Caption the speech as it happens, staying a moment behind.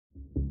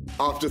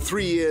After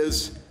 3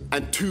 years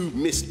and 2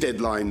 missed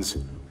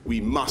deadlines,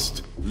 we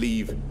must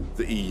leave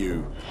the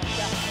EU.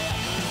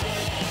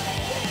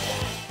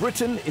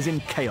 Britain is in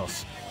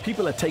chaos.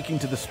 People are taking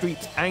to the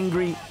streets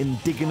angry,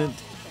 indignant,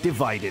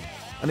 divided.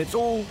 And it's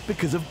all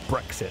because of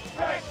Brexit.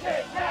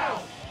 Brexit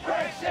now!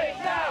 Brexit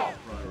now!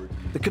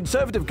 The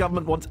Conservative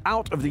government wants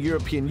out of the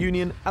European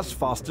Union as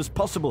fast as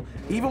possible,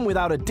 even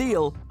without a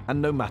deal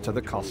and no matter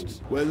the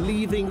costs. We're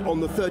leaving on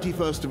the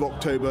 31st of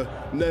October,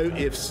 no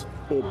ifs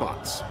or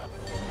buts.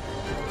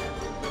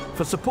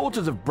 For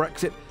supporters of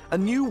Brexit, a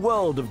new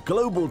world of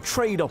global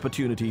trade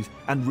opportunities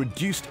and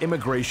reduced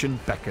immigration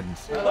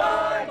beckons.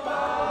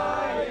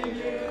 Bye-bye,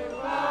 EU,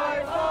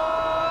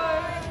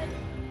 bye-bye.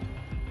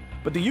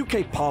 But the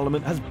UK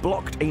Parliament has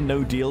blocked a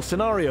no-deal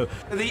scenario.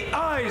 The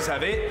ayes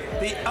have it,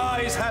 the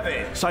ayes have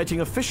it.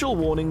 Citing official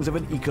warnings of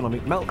an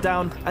economic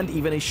meltdown and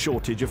even a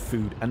shortage of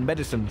food and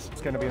medicines.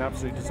 It's going to be an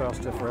absolute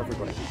disaster for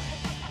everybody.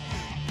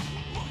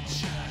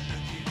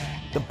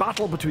 The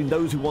battle between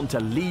those who want to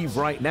leave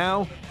right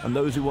now and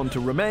those who want to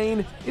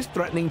remain is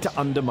threatening to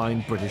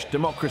undermine British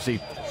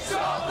democracy.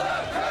 Stop the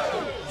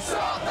coup!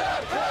 Stop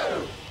the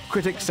coup!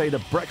 Critics say the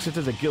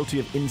Brexiters are guilty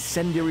of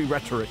incendiary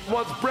rhetoric.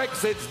 Once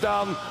Brexit's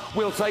done,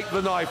 we'll take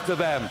the knife to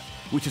them.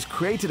 Which has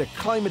created a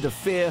climate of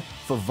fear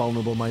for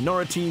vulnerable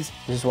minorities.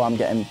 This is why I'm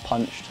getting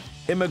punched.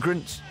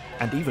 Immigrants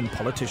and even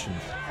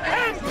politicians.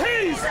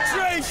 MPs,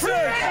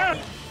 traitor!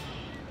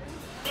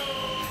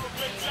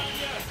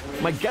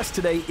 My guest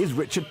today is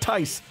Richard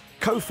Tice,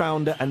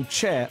 co-founder and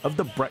chair of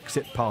the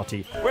Brexit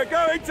Party. We're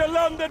going to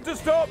London to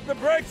stop the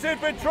Brexit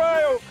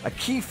betrayal! A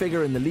key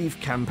figure in the Leave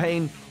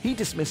campaign, he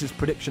dismisses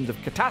predictions of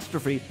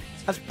catastrophe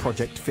as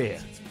Project Fear.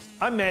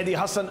 I'm Mehdi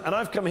Hasan, and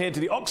I've come here to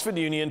the Oxford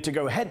Union to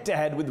go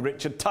head-to-head with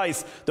Richard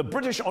Tice, the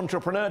British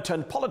entrepreneur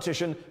turned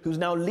politician who's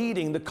now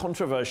leading the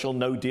controversial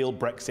no-deal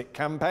Brexit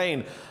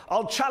campaign.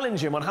 I'll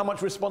challenge him on how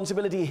much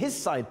responsibility his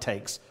side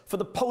takes for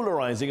the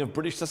polarising of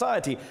British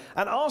society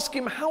and ask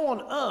him how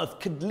on earth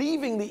could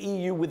leaving the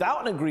EU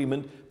without an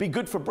agreement be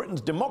good for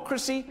Britain's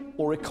democracy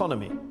or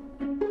economy.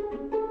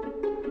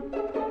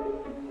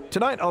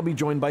 Tonight I'll be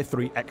joined by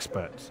 3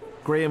 experts.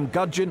 Graham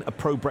Gudgeon, a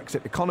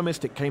pro-Brexit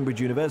economist at Cambridge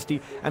University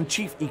and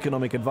chief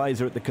economic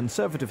advisor at the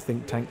conservative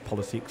think tank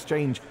Policy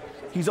Exchange.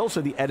 He's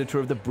also the editor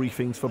of the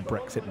Briefings for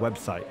Brexit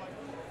website.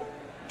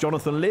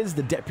 Jonathan Liz,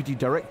 the deputy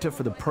director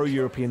for the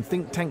pro-European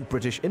think tank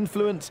British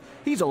Influence.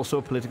 He's also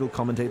a political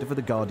commentator for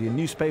the Guardian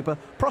newspaper,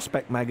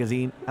 Prospect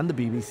magazine and the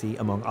BBC,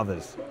 among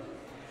others.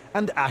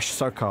 And Ash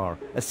Sarkar,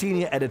 a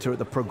senior editor at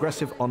the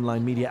progressive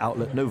online media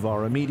outlet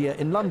Novara Media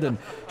in London.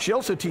 She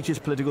also teaches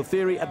political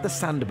theory at the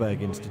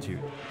Sandberg Institute.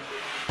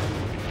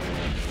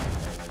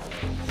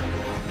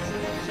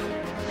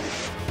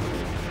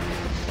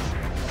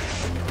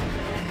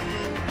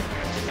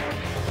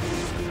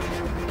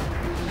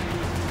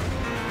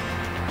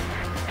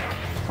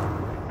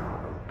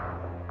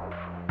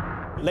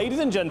 Ladies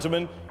and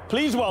gentlemen,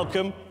 please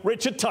welcome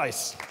Richard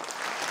Tice.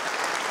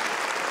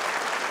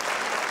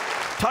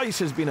 Tice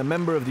has been a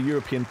member of the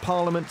European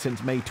Parliament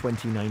since May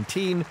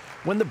 2019,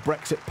 when the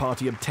Brexit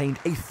Party obtained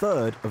a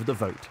third of the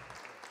vote.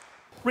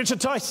 Richard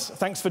Tice,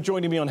 thanks for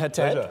joining me on Head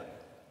to Head.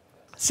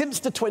 Since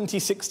the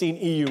 2016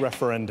 EU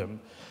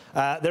referendum,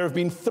 there have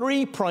been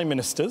 3 prime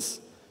ministers,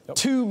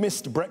 2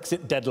 missed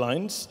Brexit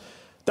deadlines,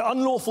 the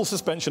unlawful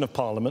suspension of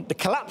Parliament, the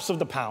collapse of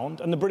the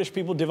pound, and the British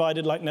people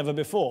divided like never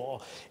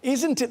before.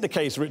 Isn't it the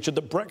case, Richard,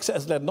 that Brexit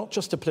has led not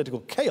just to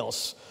political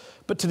chaos,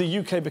 but to the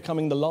UK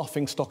becoming the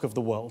laughingstock of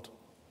the world?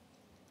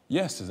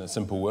 Yes, is a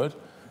simple word.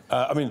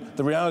 I mean,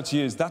 the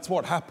reality is that's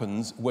what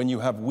happens when you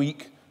have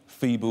weak,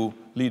 feeble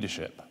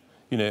leadership.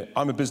 You know,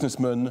 I'm a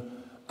businessman,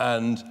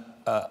 and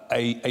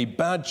a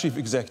bad chief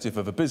executive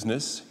of a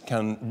business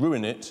can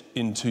ruin it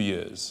in 2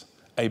 years.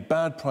 A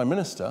bad prime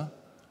minister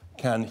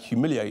can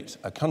humiliate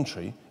a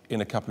country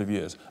in a couple of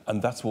years.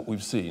 And that's what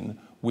we've seen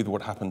with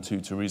what happened to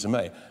Theresa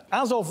May.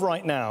 As of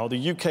right now,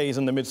 the UK is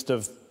in the midst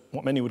of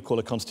what many would call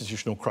a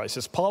constitutional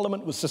crisis.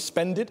 Parliament was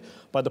suspended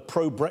by the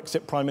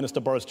pro-Brexit Prime Minister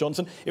Boris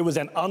Johnson. It was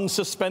then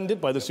unsuspended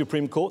by the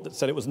Supreme Court that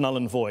said it was null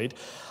and void.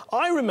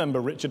 I remember,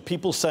 Richard,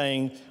 people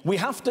saying, we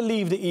have to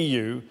leave the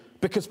EU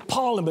because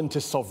Parliament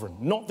is sovereign,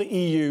 not the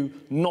EU,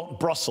 not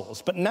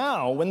Brussels. But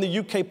now, when the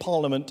UK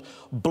Parliament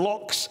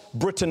blocks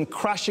Britain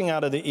crashing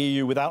out of the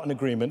EU without an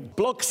agreement,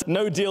 blocks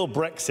no-deal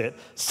Brexit,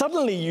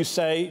 suddenly you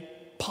say,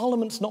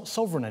 Parliament's not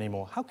sovereign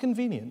anymore. How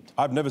convenient.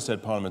 I've never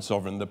said Parliament's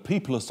sovereign. The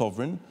people are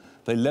sovereign.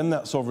 They lend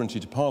that sovereignty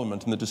to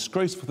Parliament. And the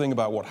disgraceful thing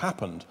about what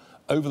happened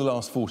over the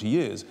last 40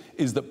 years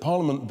is that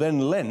Parliament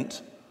then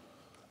lent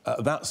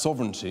that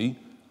sovereignty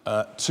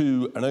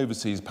to an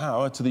overseas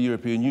power, to the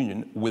European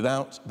Union,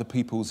 without the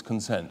people's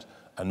consent.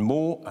 And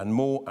more and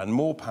more and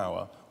more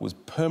power was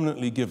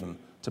permanently given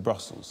to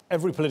Brussels.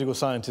 Every political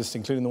scientist,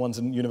 including the ones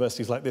in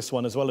universities like this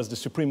one, as well as the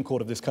Supreme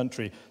Court of this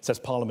country, says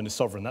Parliament is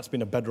sovereign. That's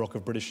been a bedrock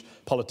of British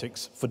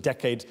politics for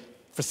decades,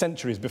 for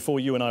centuries before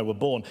you and I were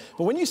born.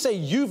 But when you say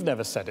you've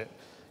never said it,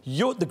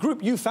 the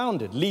group you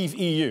founded,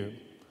 Leave.EU,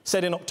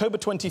 said in October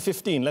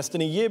 2015, less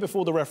than a year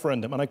before the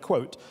referendum, and I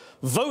quote,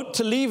 "Vote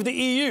to leave the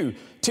EU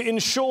to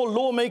ensure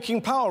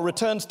lawmaking power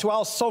returns to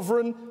our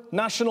sovereign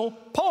national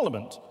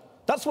parliament."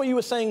 That's what you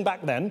were saying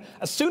back then.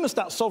 As soon as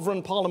that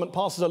sovereign parliament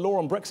passes a law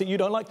on Brexit you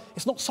don't like,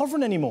 it's not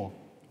sovereign anymore.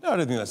 No, I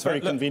don't think that's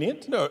very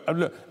convenient. No,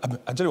 look,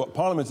 I tell you what,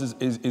 Parliament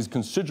is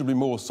considerably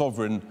more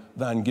sovereign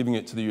than giving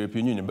it to the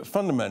European Union. But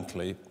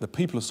fundamentally, the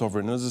people are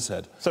sovereign, as I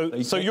said.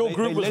 So your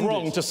group was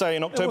wrong to say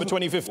in October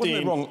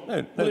 2015, wrong.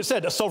 No. Well, it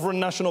said a sovereign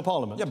national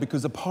parliament. Yeah,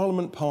 because the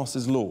Parliament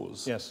passes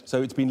laws. Yes.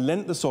 So it's been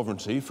lent the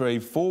sovereignty for a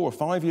 4 or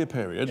 5 year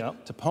period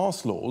to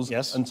pass laws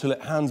until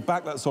it hands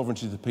back that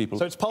sovereignty to the people.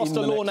 So it's passed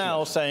a law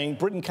now saying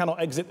Britain cannot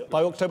exit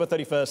by October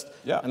 31st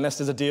unless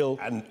there's a deal.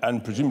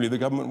 And presumably the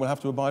government will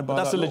have to abide by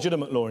that. That's a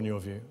legitimate law in your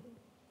view?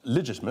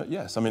 Legitimate,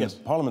 yes. I mean,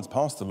 Parliament's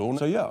passed the law,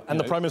 so yeah. And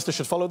the Prime Minister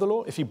should follow the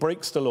law? If he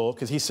breaks the law,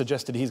 because he's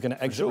suggested he's going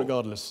to exit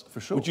regardless.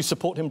 For sure. Would you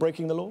support him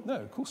breaking the law? No,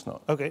 of course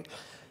not. OK.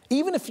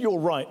 Even if you're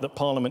right that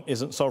Parliament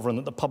isn't sovereign,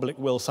 that the public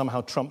will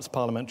somehow trumps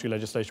parliamentary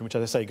legislation, which,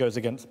 as I say, goes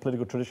against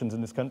political traditions in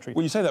this country.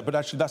 Well, you say that, but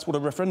actually that's what a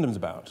referendum's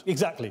about.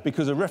 Exactly.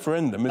 Because a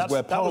referendum is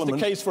where Parliament... That was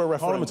the case for a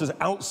referendum. Parliament has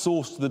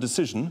outsourced the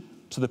decision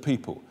to the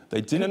people. They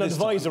did in an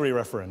advisory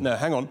referendum. No,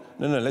 hang on.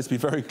 No, let's be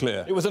very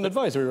clear. It was an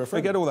advisory referendum.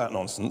 Forget all that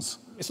nonsense.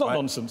 It's not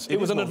nonsense. It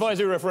was an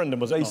advisory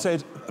referendum, was it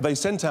not? They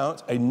sent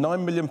out a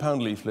 £9 million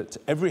leaflet to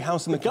every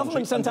house in the country. The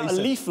government sent out a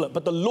leaflet,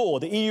 but the law,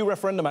 the EU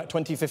Referendum Act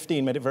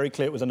 2015, made it very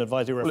clear it was an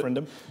advisory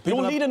referendum.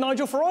 Your leader,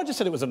 Nigel Farage,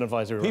 said it was an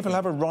advisory referendum. People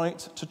have a right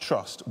to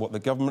trust what the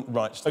government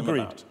writes to them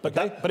about.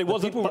 Agreed. But it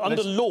wasn't. But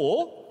under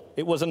law,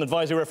 it was an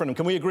advisory referendum.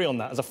 Can we agree on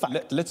that as a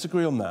fact? Let's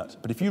agree on that.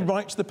 But if you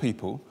write to the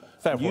people,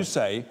 you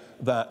say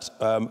that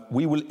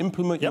we will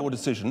implement your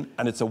decision,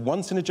 and it's a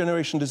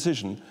once-in-a-generation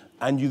decision,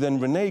 and you then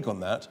renege on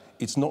that,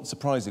 it's not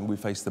surprising we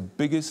face the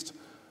biggest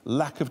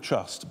lack of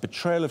trust,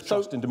 betrayal of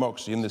trust in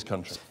democracy in this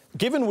country.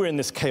 Given we're in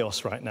this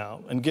chaos right now,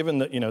 and given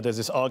that, there's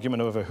this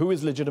argument over who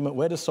is legitimate,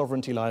 where does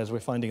sovereignty lie, as we're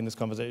finding in this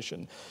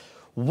conversation,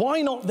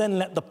 why not then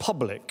let the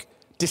public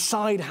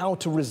decide how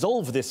to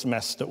resolve this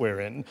mess that we're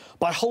in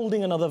by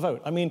holding another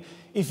vote? I mean,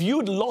 if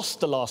you'd lost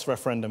the last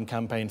referendum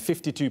campaign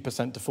 52%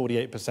 to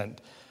 48%,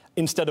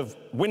 instead of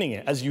winning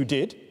it, as you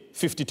did,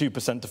 52%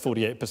 to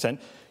 48%,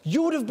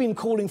 you would have been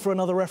calling for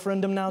another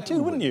referendum now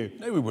too, wouldn't you?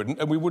 No, we wouldn't,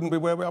 and we wouldn't be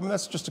where we are. I mean,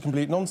 that's just a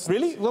complete nonsense.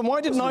 Really? Well,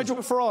 why did Nigel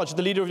Farage,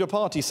 the leader of your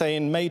party, say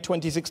in May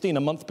 2016, a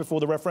month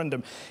before the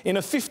referendum, in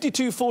a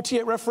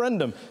 52-48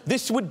 referendum,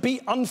 this would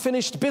be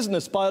unfinished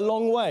business by a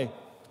long way?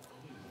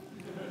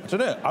 I don't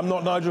know. I'm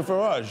not Nigel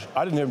Farage.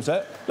 I didn't hear him say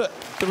it. Look,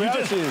 the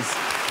reality is...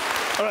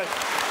 All right.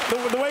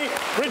 The way...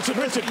 Richard,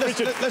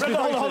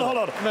 hold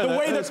on. The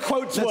way that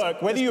quotes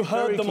work, whether you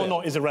heard them or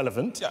not is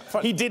irrelevant.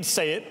 Yeah, he did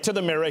say it to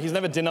the Mirror. He's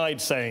never denied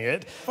saying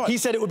it. He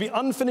said it would be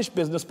unfinished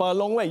business by a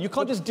long way. You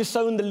can't just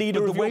disown the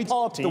leader of your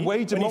party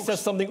when he says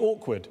something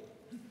awkward.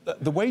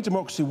 The way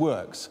democracy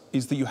works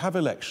is that you have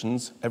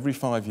elections every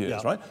 5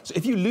 years, right? So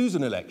if you lose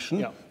an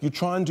election, you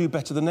try and do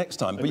better the next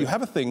time. But you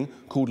have a thing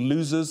called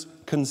losers'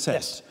 consent.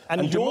 Yes.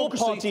 And your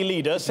party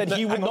leader said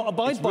he would not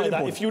abide by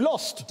that if you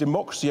lost.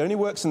 Democracy only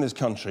works in this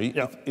country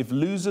if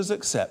losers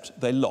accept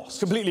they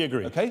lost. Completely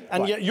agree. Okay?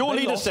 And yet your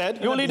leader said,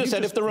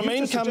 if the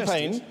Remain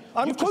campaign...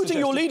 I'm quoting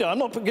your leader, I'm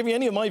not giving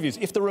any of my views.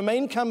 If the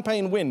Remain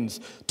campaign wins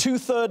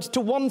 2/3 to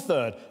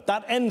 1/3,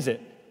 that ends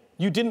it.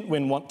 You didn't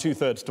win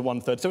 2/3 to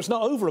 1/3, so it's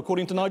not over,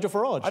 according to Nigel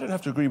Farage. I don't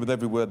have to agree with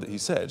every word that he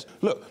said.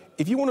 Look,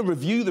 if you want to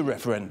review the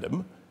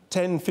referendum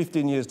 10,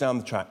 15 years down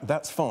the track,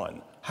 that's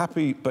fine.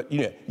 Happy, but,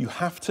 you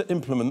have to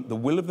implement the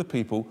will of the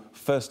people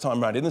first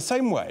time round. In the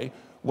same way,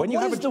 when you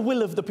have... What is the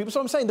will of the people?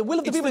 So I'm saying the will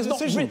of the people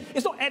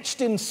is not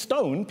etched in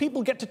stone.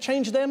 People get to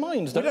change their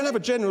minds, We don't have a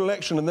general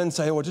election and then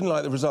say, I didn't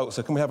like the results,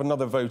 so can we have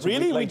another vote?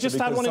 Really? We just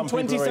had one in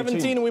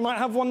 2017 and we might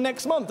have one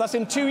next month. That's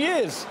in 2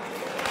 years.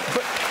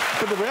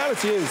 But the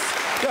reality is...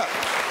 Yeah,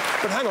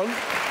 but hang on.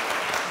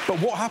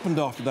 But what happened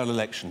after that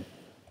election?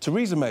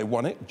 Theresa May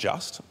won it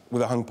just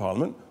with a hung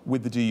parliament,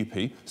 with the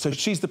DUP, so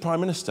she's the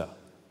Prime Minister,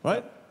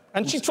 right?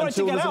 And she tried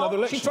to get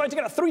out. She tried to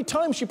get out 3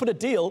 times. She put a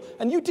deal,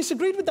 and you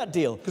disagreed with that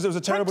deal. Because it was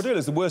a terrible deal.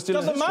 It's the worst deal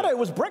in history. Doesn't matter. It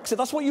was Brexit.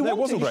 That's what you wanted.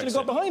 It wasn't Brexit. You should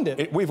have got behind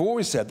it. We've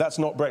always said that's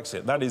not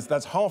Brexit.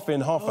 That's half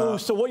in, half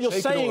out. So what you're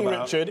saying,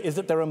 Richard, is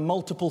that there are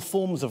multiple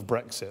forms of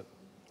Brexit.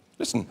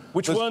 Listen,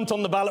 which weren't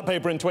on the ballot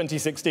paper in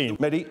 2016.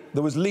 Mehdi,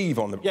 there was Leave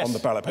on the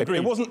ballot paper.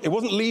 It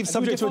wasn't Leave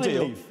subject to a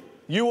deal. Leave?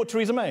 You or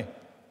Theresa May?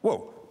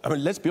 Well, I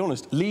mean, let's be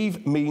honest.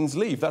 Leave means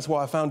leave. That's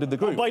why I founded the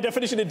group. By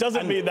definition, it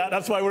doesn't mean that.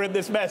 That's why we're in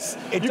this mess.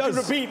 You can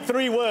repeat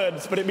 3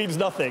 words, but it means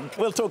nothing.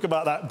 We'll talk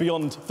about that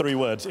beyond 3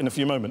 words in a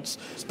few moments.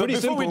 But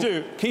before we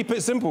do, keep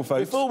it simple,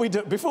 folks.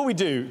 Before we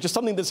do, just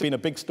something that's been a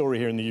big story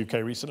here in the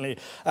UK recently.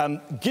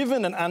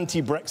 Given an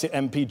anti-Brexit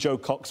MP, Jo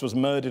Cox, was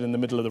murdered in the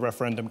middle of the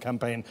referendum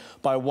campaign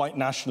by a white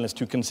nationalist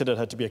who considered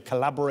her to be a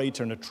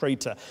collaborator and a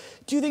traitor,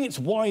 do you think it's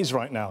wise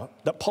right now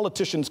that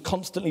politicians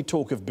constantly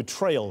talk of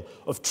betrayal,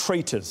 of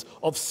traitors,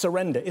 of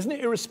surrender? here. Isn't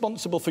it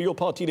irresponsible for your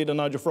party leader,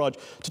 Nigel Farage,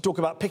 to talk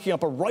about picking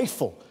up a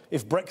rifle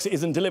if Brexit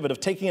isn't delivered, of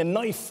taking a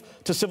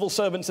knife to civil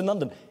servants in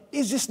London?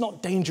 Is this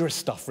not dangerous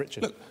stuff,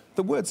 Richard? Look,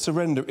 the word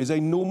surrender is a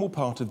normal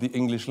part of the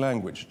English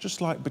language,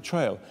 just like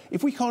betrayal.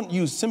 If we can't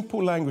use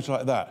simple language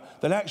like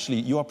that, then actually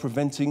you are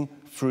preventing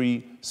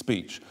free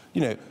speech.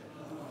 You know,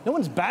 no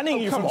one's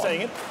banning you from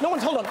saying it. No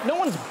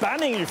one's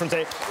banning you from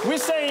saying it. We're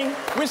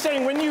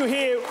saying when you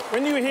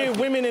hear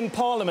women in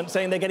Parliament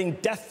saying they're getting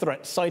death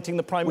threats citing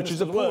the Prime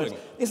Minister's words,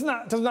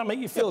 doesn't that make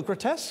you feel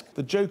grotesque?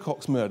 The Joe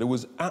Cox murder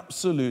was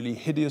absolutely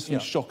hideously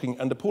shocking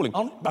and appalling.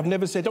 I've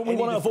never said. Don't we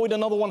want to avoid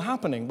another one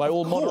happening by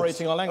all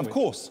moderating our language? Of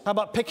course. How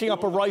about picking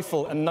up a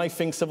rifle and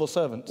knifing civil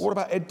servants? What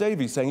about Ed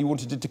Davey saying he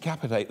wanted to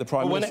decapitate the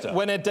Prime Minister?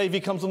 When Ed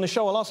Davey comes on the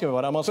show, I'll ask him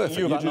about it. I'm asking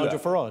you about Nigel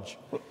Farage.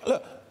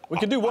 Look. We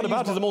can do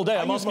whataboutism all day.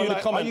 I'm asking you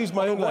to comment. I use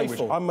my own language.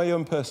 I'm my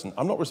own person.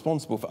 I'm not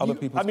responsible for other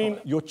people's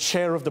comments. You're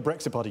chair of the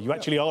Brexit Party. You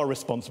actually are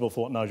responsible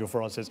for what Nigel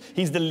Farage says.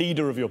 He's the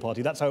leader of your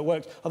party. That's how it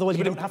works. Otherwise,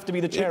 you don't have to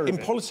be the chair of it.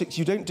 In politics,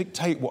 you don't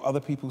dictate what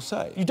other people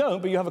say. You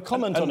don't, but you have a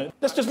comment on it.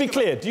 Let's just be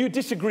clear. Do you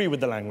disagree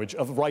with the language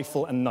of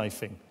rifle and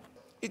knifing?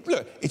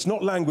 Look, it's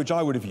not language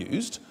I would have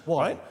used.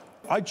 Why? Right?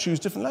 I'd choose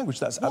different language.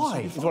 That's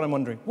absolutely fine. Is what I'm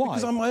wondering. Why?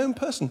 Because I'm my own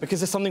person.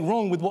 Because there's something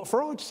wrong with what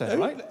Farage said,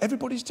 right?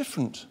 Everybody's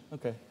different.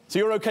 OK. So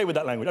you're OK with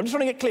that language? I'm just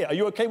trying to get clear. Are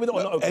you OK with it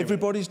or not OK?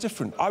 Everybody's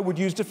different. I would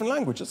use different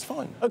language. That's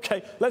fine.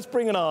 OK. Let's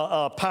bring in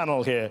our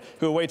panel here,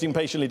 who are waiting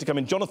patiently to come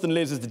in. Jonathan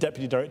Liz is the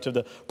Deputy Director of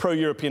the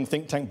pro-European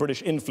think tank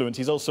British Influence.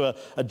 He's also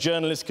a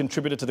journalist,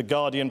 contributor to The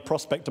Guardian,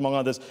 Prospect, among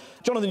others.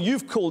 Jonathan,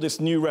 you've called this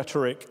new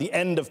rhetoric the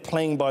end of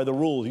playing by the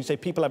rules. You say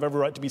people have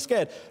every right to be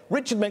scared.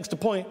 Richard makes the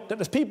point that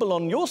there's people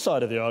on your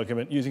side of the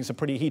argument using some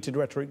pretty heated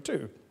rhetoric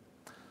too.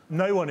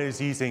 No one is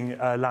using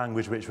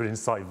language which would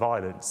incite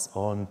violence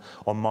on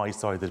my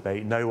side of the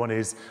debate. No one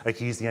is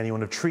accusing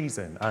anyone of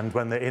treason. And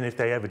if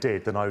they ever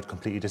did, then I would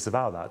completely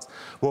disavow that.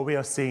 What we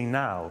are seeing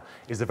now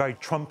is a very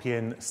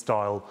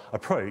Trumpian-style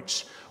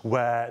approach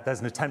where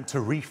there's an attempt to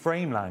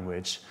reframe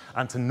language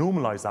and to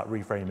normalise that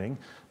reframing,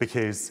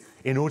 because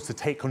in order to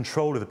take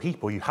control of the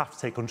people, you have to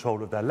take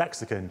control of their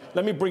lexicon.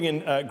 Let me bring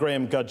in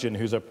Graham Gudgeon,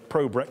 who's a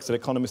pro-Brexit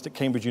economist at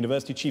Cambridge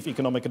University, chief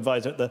economic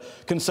advisor at the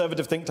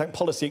conservative think tank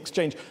Policy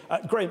Exchange.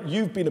 Graham,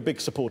 you've been a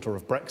big supporter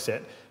of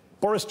Brexit.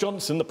 Boris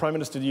Johnson, the Prime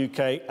Minister of the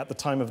UK, at the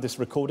time of this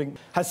recording,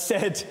 has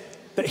said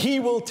that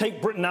he will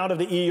take Britain out of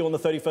the EU on the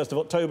 31st of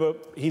October.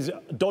 He's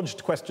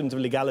dodged questions of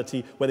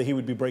legality, whether he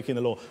would be breaking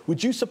the law.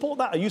 Would you support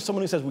that? Are you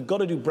someone who says we've got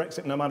to do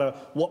Brexit no matter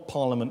what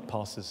Parliament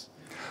passes?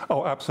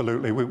 Oh,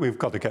 absolutely. We've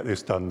got to get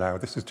this done now.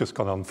 This has just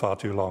gone on far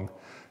too long.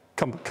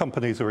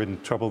 Companies are in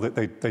trouble.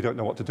 They don't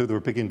know what to do. There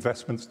are big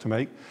investments to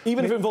make.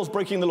 Even if it involves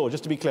breaking the law,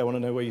 just to be clear, I want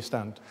to know where you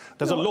stand.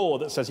 There's a law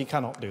that says he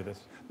cannot do this.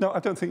 No, I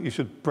don't think you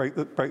should break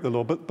the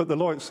law, but the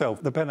law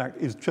itself, the Benn Act,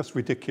 is just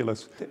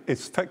ridiculous. It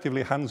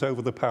effectively hands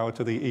over the power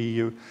to the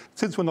EU.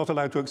 Since we're not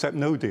allowed to accept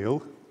no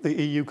deal, the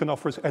EU can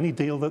offer us any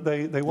deal that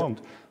they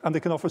want, and they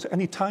can offer us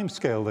any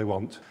timescale they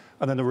want.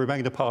 And then the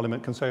remainder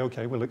Parliament can say,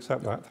 OK, we'll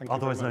accept that. Thank you.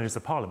 Otherwise known as the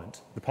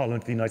Parliament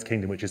of the United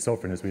Kingdom, which is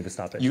sovereign, as we've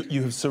established.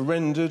 You have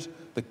surrendered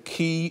the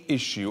key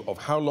issue of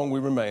how long we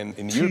remain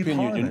in the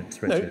European Union.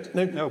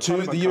 No, to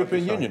the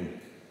European Union.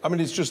 I mean,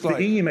 it's just like...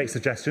 The EU makes a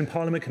suggestion,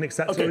 Parliament can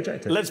accept or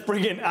reject it. Let's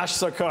bring in Ash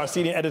Sarkar,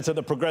 senior editor at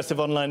the progressive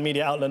online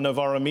media outlet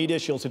Novara Media.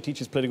 She also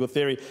teaches political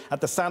theory at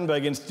the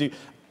Sandberg Institute.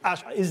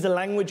 Ash, is the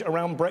language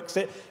around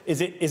Brexit,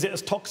 is it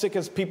as toxic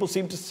as people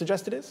seem to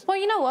suggest it is? Well,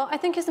 you know what? I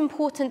think it's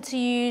important to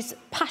use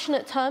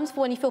passionate terms for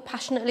when you feel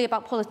passionately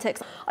about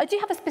politics. I do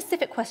have a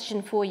specific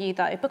question for you,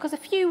 though, because a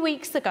few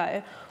weeks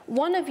ago,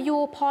 one of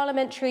your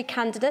parliamentary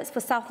candidates for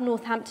South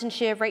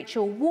Northamptonshire,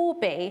 Rachel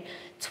Warby,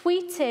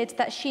 tweeted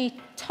that she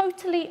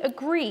totally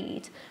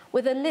agreed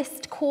with a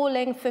list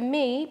calling for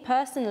me,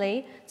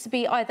 personally, to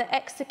be either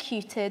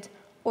executed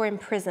or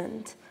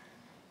imprisoned.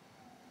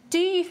 Do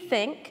you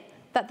think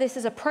that this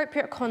is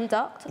appropriate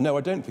conduct? No,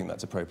 I don't think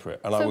that's appropriate.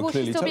 And so I will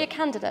clearly she still be a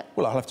candidate?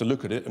 Well, I'll have to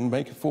look at it and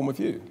make a form of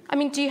view. I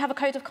mean, do you have a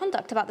code of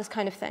conduct about this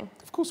kind of thing?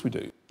 Of course we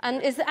do.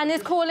 And is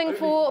calling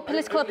for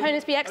political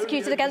opponents to be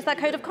executed against that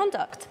code of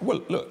conduct?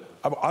 Well, look,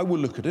 I will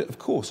look at it, of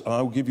course, and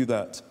I will give you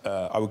that,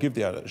 I will give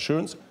the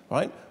assurance,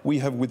 right? We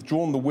have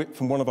withdrawn the whip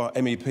from one of our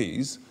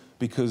MEPs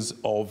because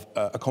of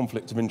a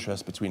conflict of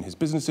interest between his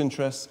business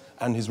interests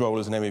and his role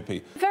as an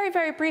MEP. Very,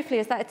 very briefly,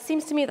 is that it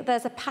seems to me that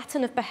there's a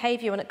pattern of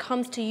behaviour when it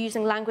comes to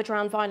using language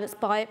around violence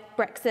by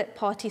Brexit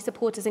Party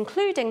supporters,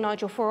 including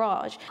Nigel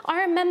Farage.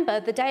 I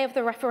remember the day of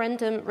the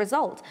referendum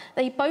result.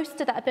 They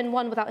boasted that had been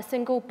won without a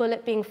single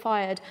bullet being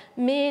fired,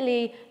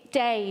 merely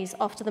days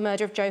after the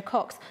murder of Joe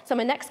Cox. So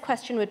my next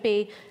question would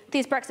be,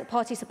 these Brexit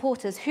Party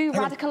supporters, who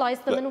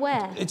radicalised them and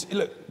where?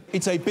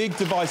 It's a big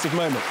divisive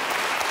moment.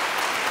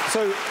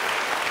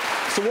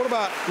 So what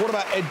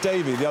about Ed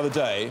Davey the other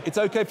day? It's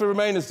OK for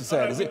Remainers to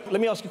say it, is it?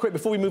 Let me ask you quick,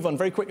 before we move on,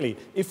 very quickly.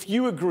 If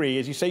you agree,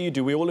 as you say you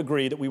do, we all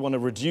agree that we want to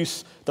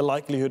reduce the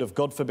likelihood of,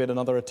 God forbid,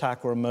 another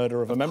attack or a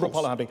murder of a member of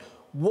Parliament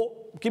happening,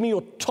 give me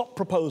your top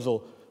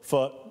proposal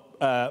for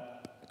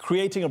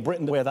creating a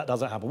Britain where that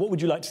doesn't happen. What would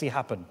you like to see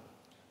happen?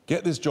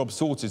 get this job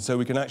sorted so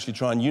we can actually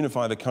try and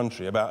unify the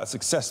country about a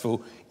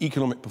successful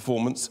economic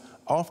performance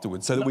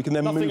afterwards, so that we can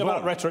then move on. Nothing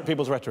about rhetoric,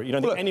 people's rhetoric. You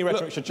don't think any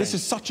rhetoric should change? This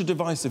is such a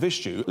divisive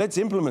issue. Let's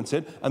implement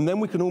it, and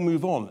then we can all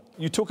move on.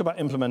 You talk about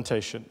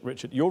implementation,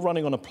 Richard. You're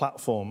running on a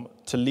platform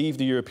to leave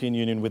the European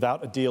Union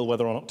without a deal,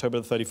 whether on October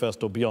the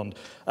 31st or beyond.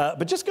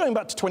 But just going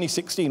back to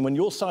 2016, when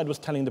your side was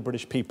telling the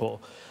British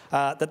people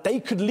that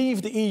they could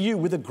leave the EU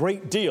with a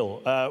great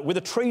deal, with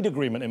a trade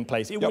agreement in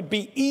place, it would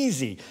be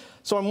easy.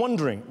 So I'm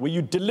wondering, were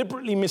you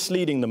deliberately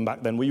misleading them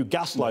back then? Were you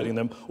gaslighting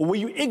them? Or were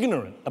you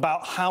ignorant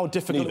about how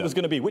difficult it was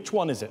going to be? Which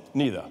one is it?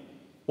 Neither.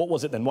 What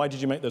was it then? Why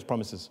did you make those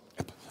promises?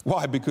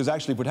 Why? Because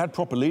actually, if we'd had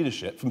proper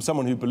leadership from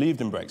someone who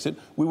believed in Brexit,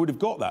 we would have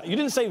got that. You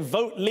didn't say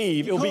vote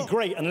leave, it'll be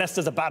great unless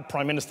there's a bad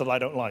Prime Minister that I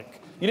don't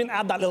like. You didn't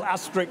add that little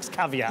asterisk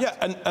caveat.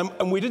 Yeah,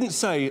 and we didn't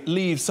say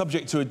leave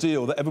subject to a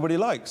deal that everybody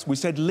likes. We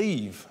said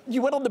leave.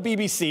 You went on the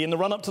BBC in the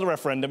run-up to the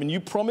referendum and you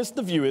promised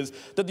the viewers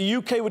that the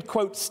UK would,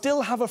 quote,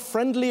 still have a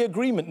friendly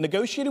agreement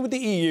negotiated with the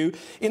EU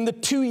in the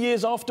 2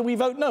 years after we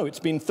vote no. It's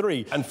been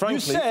 3. And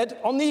frankly... You said,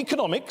 on the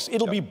economics,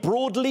 it'll be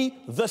broadly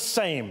the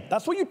same.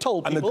 That's what you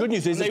told people. And the good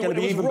news is it's going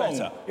to be even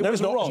better. No,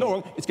 it's not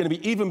wrong. It's going to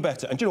be even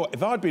better. And do you know what?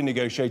 If I'd been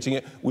negotiating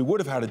it, we would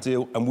have had a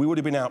deal and we would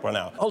have been out by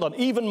now. Hold on.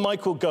 Even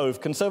Michael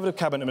Gove, Conservative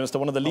Cabinet Minister,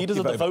 one of the leaders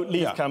of the Vote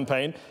Leave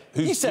campaign,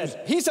 he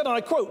said, and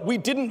I quote, we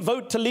didn't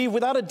vote to leave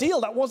without a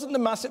deal. That wasn't the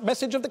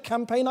message of the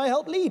campaign I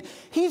helped lead.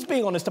 He's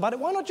being honest about it.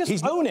 Why not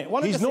just own it? Why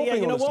not just say, yeah,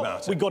 you know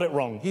what? We got it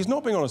wrong. He's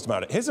not being honest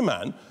about it. Here's a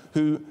man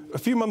who, a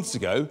few months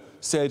ago,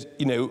 said,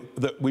 you know,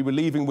 that we were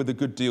leaving with a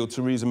good deal,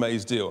 Theresa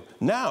May's deal.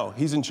 Now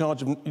he's in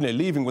charge of, you know,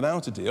 leaving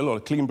without a deal or a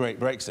clean break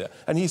Brexit,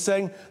 and he's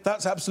saying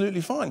that's absolutely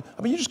fine.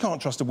 I mean, you just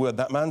can't trust a word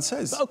that man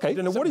says. Okay, you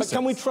don't know what he says.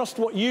 Can we trust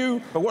what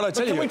you... But what I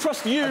tell you... Can we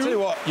trust you? I tell you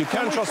what, you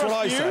can trust what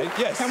I say.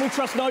 Yes. Can we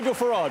trust Nigel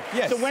Farage?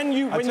 Yes. So when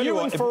you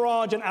and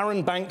Farage and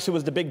Aaron Banks, who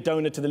was the big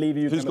donor to the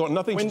Leave.EU campaign... Who's got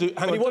nothing to do...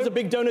 But he was a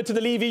big donor to the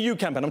Leave.EU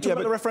campaign. I'm talking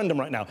about the referendum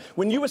right now.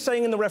 When you were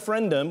saying in the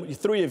referendum, the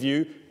 3 of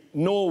you,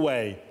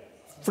 Norway...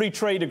 free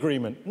trade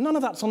agreement. None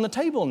of that's on the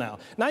table now.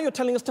 Now you're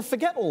telling us to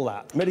forget all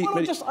that. Why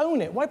not just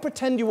own it? Why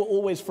pretend you were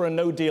always for a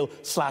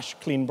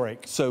no-deal/clean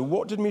break? So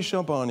what did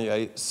Michel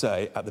Barnier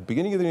say at the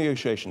beginning of the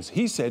negotiations?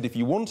 He said, if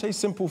you want a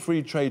simple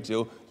free trade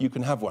deal, you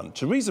can have one.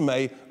 Theresa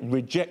May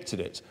rejected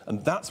it,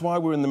 and that's why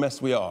we're in the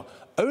mess we are.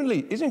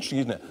 It's interesting,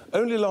 isn't it?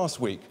 Only last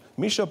week,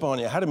 Michel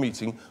Barnier had a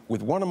meeting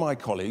with one of my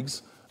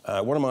colleagues,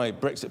 one of my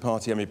Brexit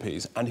Party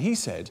MEPs, and he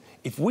said,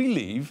 if we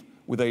leave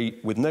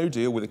with no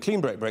deal, with a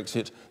clean break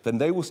Brexit, then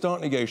they will start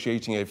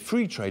negotiating a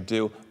free trade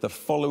deal the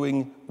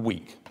following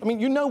week. I mean,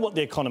 you know what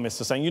the economists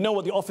are saying. You know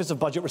what the Office of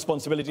Budget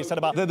Responsibility said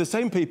about... They're the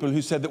same people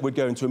who said that we'd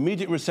go into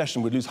immediate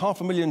recession, we'd lose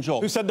 500,000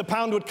 jobs. Who said the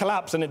pound would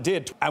collapse, and it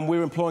did. And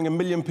we're employing 1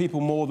 million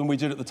people more than we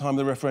did at the time of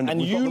the referendum.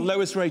 And we've got the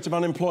lowest rate of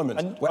unemployment.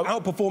 And we're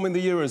outperforming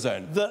the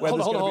Eurozone.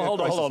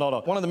 Hold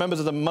on. One of the members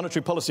of the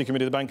Monetary Policy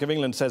Committee of the Bank of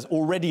England says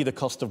already the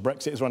cost of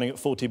Brexit is running at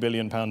 £40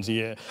 billion a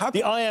year.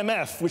 The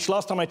IMF, which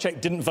last time I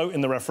checked didn't vote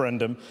in the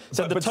referendum,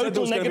 said the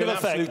total negative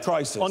effect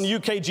on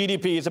UK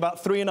GDP is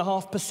about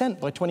 3.5%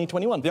 by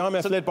 2021. The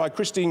IMF, led by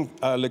Christine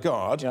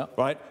Lagarde,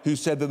 right, who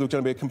said that there was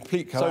going to be a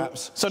complete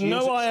collapse. So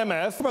no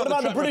IMF. What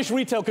about the British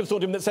Retail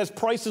Consortium that says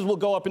prices will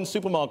go up in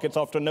supermarkets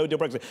after a no-deal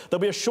Brexit?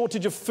 There'll be a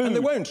shortage of food. And they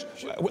won't.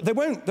 They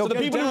won't. They'll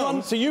go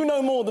down. So you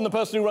know more than the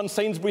person who runs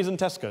Sainsbury's and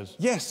Tesco's?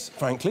 Yes,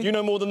 frankly. You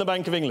know more than the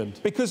Bank of England?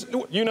 Because...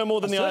 You know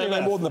more than the IMF? I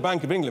know more than the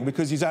Bank of England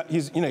because he's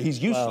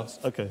useless.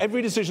 Wow, okay.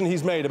 Every decision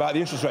he's made about the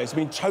interest rates has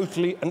been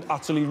totally and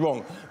utterly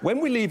wrong. When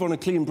we leave on a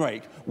clean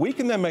break, we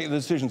can then make the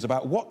decisions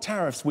about what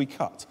tariffs we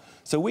cut.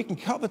 So we can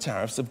cut the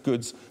tariffs of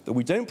goods that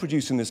we don't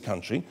produce in this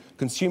country,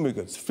 consumer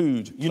goods,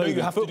 food, you know you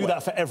have to do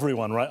that for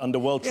everyone, right, under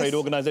World Trade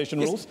Organization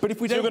rules? But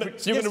if we don't...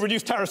 So you're going to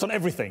reduce tariffs on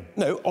everything?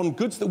 No, on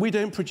goods that we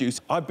don't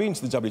produce. I've been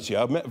to the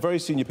WTO, I've met very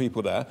senior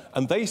people there,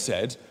 and they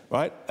said,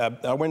 right,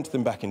 I went to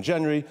them back in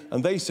January,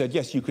 and they said,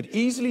 yes, you could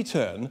easily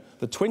turn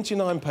the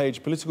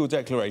 29-page political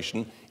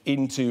declaration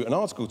into an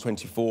Article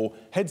 24,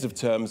 heads of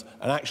terms,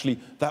 and actually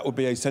that would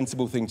be a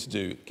sensible thing to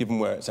do, given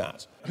where it's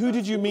at. Who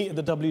did you meet at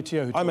the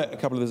WTO? I met a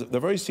couple of the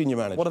very senior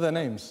managers. What are their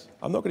names?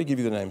 I'm not going to give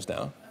you the names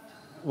now.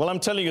 Well, I'm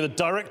telling you, the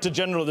Director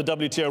General of the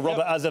WTO,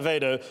 Robert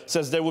Azevedo,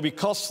 says there will be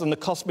costs, and the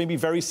costs may be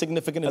very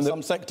significant in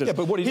some sectors. Yeah,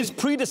 but his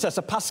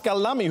predecessor, Pascal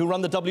Lamy, who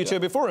ran the WTO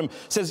before him,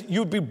 says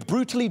you'd be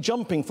brutally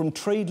jumping from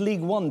Trade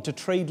League 1 to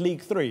Trade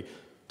League 3.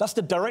 That's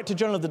the Director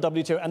General of the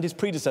WTO and his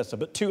predecessor,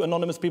 but 2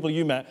 anonymous people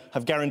you met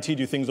have guaranteed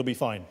you things will be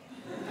fine.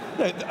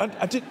 No,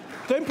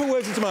 don't put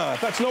words into my mouth.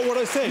 That's not what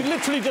I said. You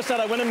literally just said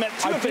I went and met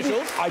 2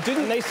 officials. I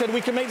didn't. And they said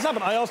we can make this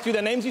happen. I asked you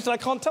their names. You said I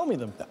can't tell me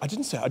them. I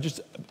didn't say.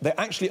 They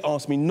actually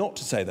asked me not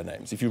to say their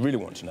names. If you really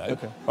want to know,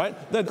 right?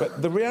 No,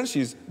 but the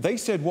reality is, they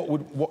said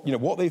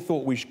what they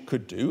thought we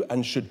could do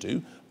and should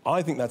do.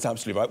 I think that's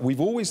absolutely right.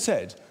 We've always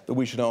said that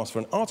we should ask for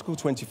an Article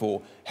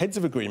 24 heads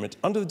of agreement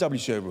under the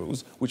WTO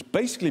rules, which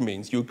basically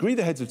means you agree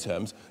the heads of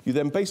terms, you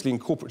then basically, in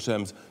corporate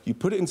terms, you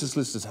put it into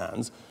solicitors'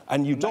 hands,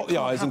 and you dot the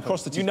I's and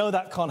cross the T's. You know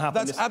that can't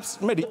happen. That's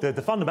absolutely...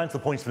 The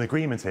fundamental point of an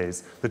agreement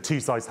is the two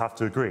sides have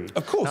to agree.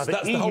 Of course,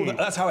 now,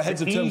 that's how a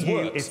heads of terms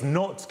works. It's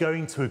not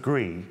going to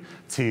agree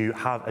to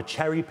have a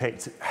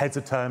cherry-picked heads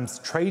of terms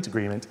trade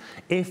agreement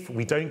if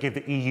we don't give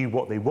the EU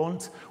what they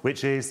want,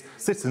 which is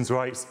citizens'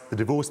 rights, the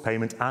divorce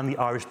payment, and the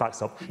Irish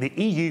backstop. The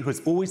EU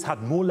has always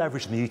had more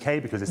leverage in the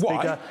UK because it's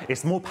bigger,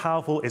 it's more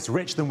powerful, it's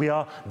richer than we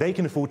are. They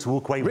can afford to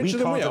walk away. Richer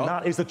we can't, than we are? And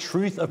that is the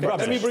truth of Brexit.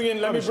 Let me bring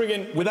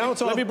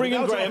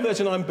in Graham.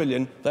 39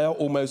 billion, they are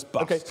almost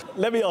bust. Okay,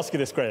 let me ask you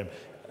this, Graham.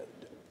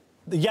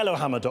 The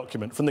Yellowhammer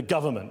document from the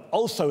government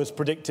also has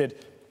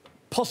predicted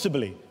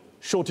possibly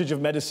shortage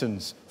of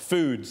medicines,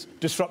 foods,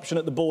 disruption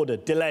at the border,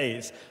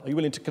 delays. Are you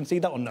willing to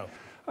concede that or no?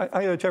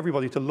 I urge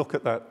everybody to look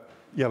at that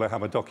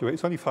Yellowhammer document.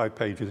 It's only 5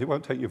 pages. It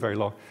won't take you very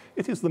long.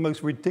 It is the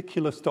most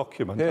ridiculous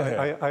document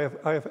I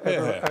have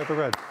ever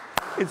read.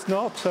 It's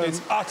not.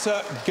 It's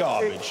utter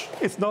garbage.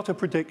 It's not a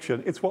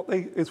prediction. It's what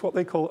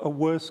they call a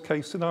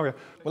worst-case scenario.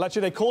 Well,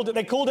 actually, they called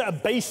it a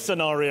base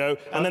scenario,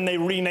 and then they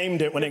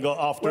renamed it when it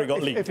got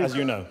leaked, as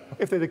you know.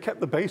 If they'd have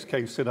kept the base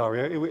case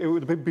scenario, it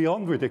would have been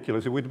beyond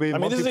ridiculous. It would have been. I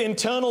mean, this is an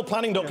internal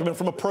planning document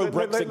from a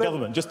pro-Brexit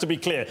government, just to be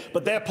clear.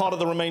 But they're part of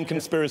the Remain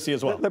conspiracy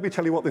as well. Let me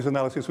tell you what this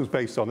analysis was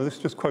based on. And this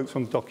is just quotes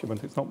from the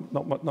document. It's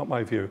not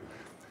my view.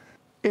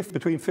 If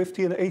between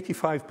 50 and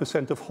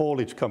 85% of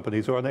haulage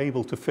companies are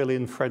unable to fill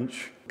in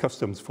French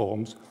customs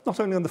forms, not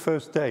only on the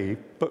first day,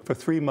 but for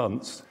 3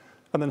 months,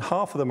 and then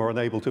half of them are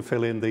unable to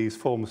fill in these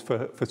forms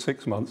for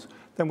 6 months,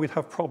 then we'd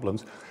have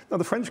problems. Now,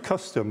 the French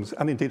customs,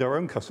 and indeed our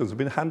own customs, have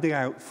been handing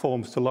out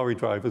forms to lorry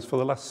drivers for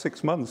the last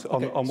 6 months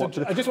on what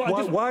to do.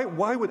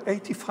 Why would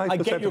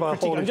 85% of our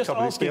haulage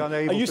companies be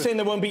unable to... Are you saying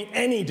there won't be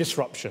any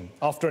disruption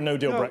after a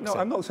no-deal Brexit? No,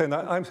 I'm not saying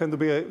that. I'm saying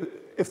there'll be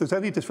if there's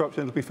any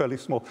disruption, it'll be fairly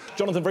small.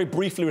 Jonathan, very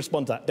briefly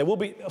respond to that. There will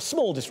be a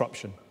small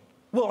disruption.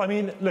 Well, I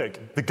mean,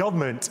 look, the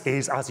government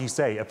is, as you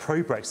say, a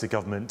pro-Brexit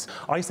government.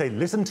 I say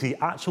listen to the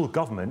actual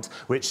government,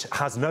 which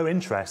has no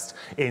interest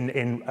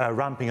in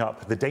ramping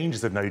up the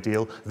dangers of no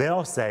deal. They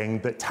are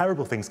saying that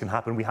terrible things can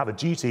happen. We have a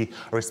duty,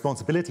 a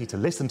responsibility to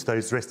listen to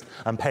those risks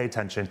and pay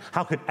attention.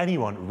 How could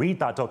anyone read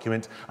that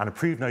document and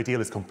approve no deal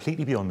is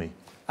completely beyond me.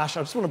 Ash,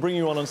 I just want to bring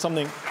you on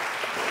something...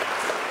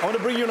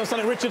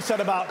 Richard said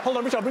about... Hold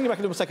on, Richard, I'll bring you back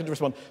in a second to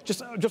respond.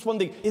 Just one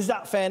thing. Is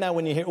that fair now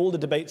when you hear all the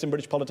debates in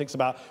British politics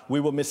about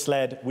we were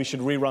misled, we should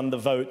rerun the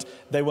vote,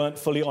 they weren't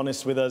fully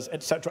honest with us,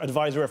 etc.,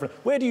 advisory referendum?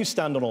 Where do you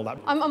stand on all that?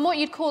 I'm what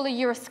you'd call a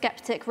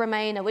Eurosceptic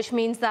Remainer, which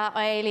means that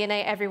I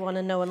alienate everyone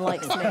and no one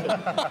likes me.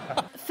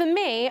 For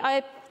me,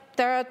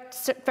 there are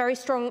very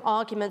strong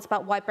arguments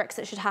about why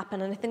Brexit should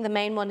happen, and I think the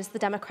main one is the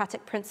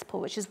democratic principle,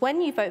 which is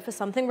when you vote for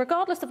something,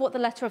 regardless of what the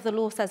letter of the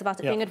law says about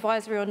it being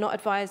advisory or not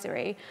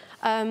advisory,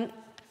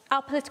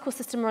 our political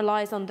system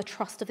relies on the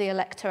trust of the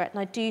electorate, and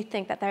I do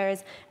think that there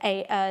is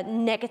a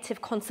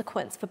negative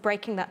consequence for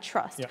breaking that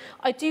trust. Yeah.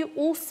 I do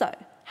also,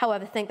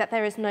 however, think that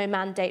there is no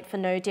mandate for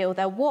no deal.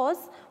 There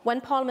was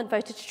when Parliament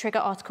voted to trigger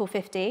Article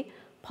 50.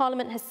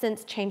 Parliament has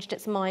since changed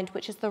its mind,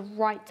 which is the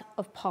right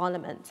of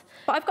Parliament.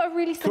 But I've got a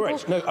really simple...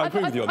 Correct. No, I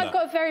agree with you on that. I've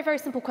got a very, very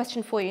simple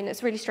question for you, and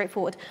it's really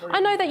straightforward.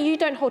 I know that you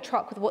don't hold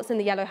truck with what's in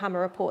the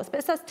Yellowhammer reports, but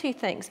it says 2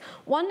 things.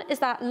 One is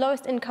that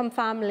lowest income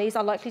families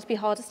are likely to be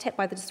hardest hit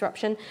by the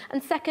disruption,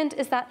 and second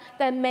is that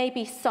there may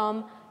be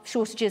some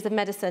shortages of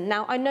medicine.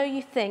 Now, I know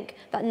you think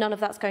that none of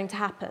that's going to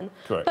happen.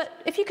 Correct. But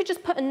if you could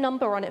just put a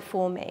number on it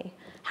for me,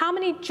 how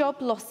many job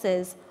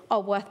losses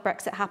are worth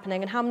Brexit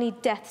happening, and how many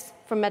deaths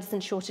from medicine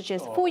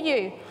shortages for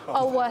you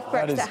are worth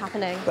Brexit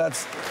happening?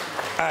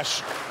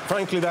 Ash,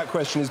 frankly, that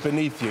question is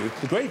beneath you.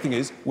 The great thing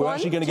is we're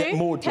actually going to get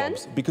more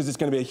jobs because it's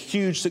going to be a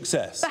huge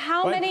success. But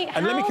how many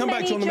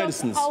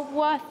jobs are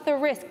worth the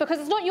risk? Because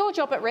it's not your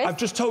job at risk. I've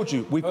just told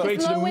you, we've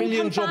created a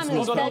million jobs.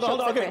 Hold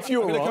on. Okay, I'm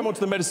going to come on to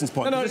the medicines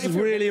point. This is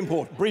really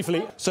important.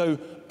 Briefly. So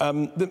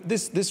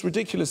this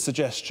ridiculous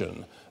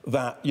suggestion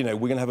that, we're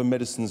going to have a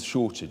medicines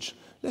shortage.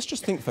 Let's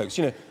just think, folks,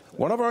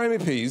 one of our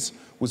MEPs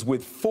was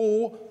with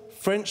 4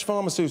 French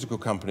pharmaceutical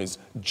companies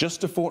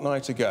just a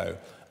fortnight ago,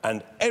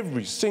 and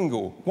every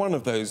single one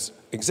of those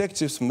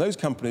executives from those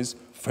companies,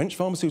 French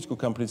pharmaceutical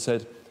companies,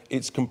 said,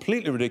 it's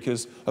completely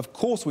ridiculous, of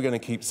course we're going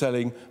to keep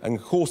selling, and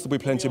of course there'll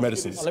be plenty of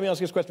medicines. Let me ask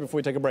you this question before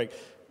we take a break.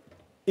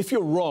 If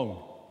you're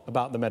wrong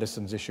about the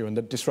medicines issue and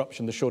the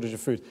disruption, the shortage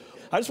of food,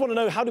 I just want to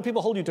know, how do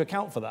people hold you to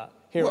account for that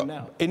here and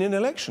now? In an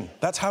election.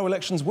 That's how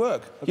elections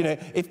work. Okay.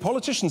 If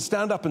politicians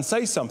stand up and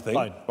say something,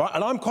 right,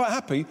 and I'm quite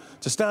happy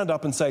to stand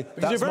up and say,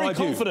 that's my view. You're very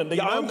confident.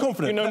 That I'm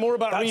confident. You know more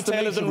about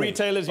retailers and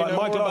retailers. You know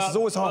my more glass about is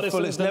always half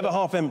full. It's never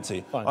half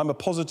empty. Fine. I'm a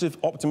positive,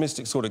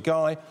 optimistic sort of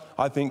guy.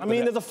 I think.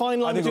 There's a fine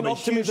line between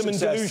optimism and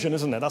delusion,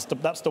 isn't there?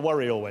 That's the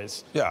worry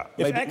always. Yeah.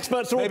 If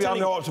experts are all maybe I'm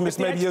the optimist.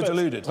 Maybe you're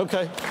deluded.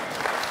 Okay.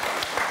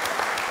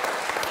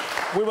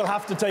 We will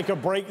have to take a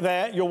break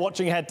there. You're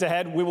watching Head to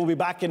Head. We will be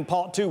back in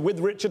part 2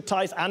 with Richard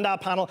Tice and our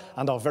panel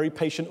and our very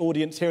patient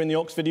audience here in the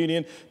Oxford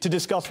Union to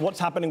discuss what's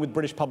happening with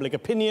British public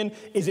opinion.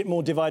 Is it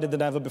more divided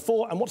than ever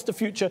before? And what's the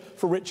future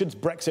for Richard's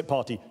Brexit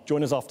Party?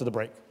 Join us after the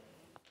break.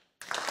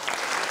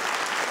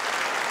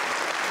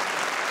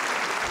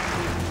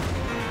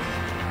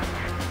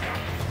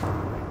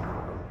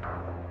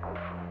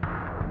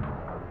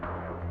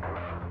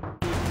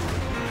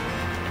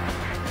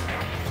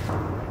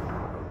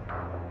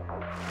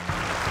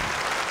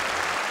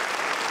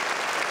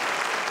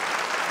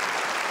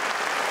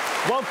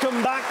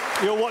 Welcome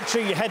back. You're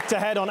watching Head to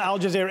Head on Al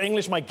Jazeera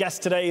English. My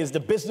guest today is the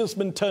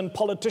businessman turned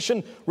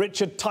politician,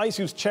 Richard Tice,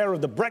 who's chair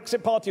of the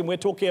Brexit Party, and we're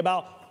talking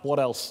about what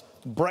else?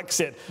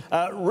 Brexit.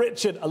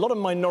 Richard, a lot of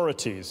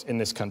minorities in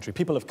this country,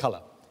 people of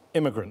colour,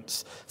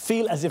 immigrants,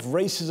 feel as if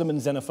racism and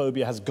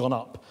xenophobia has gone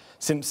up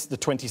since the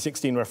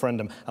 2016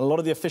 referendum. And a lot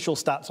of the official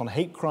stats on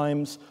hate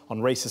crimes, on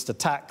racist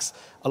attacks,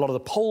 a lot of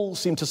the polls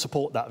seem to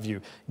support that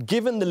view.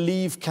 Given the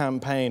Leave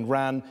campaign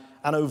ran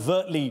an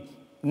overtly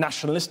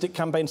nationalistic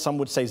campaign, some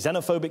would say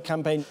xenophobic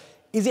campaign,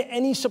 is it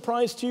any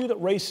surprise to you that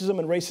racism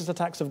and racist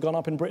attacks have gone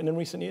up in Britain in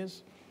recent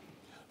years?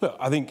 Look,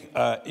 I think,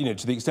 to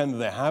the extent that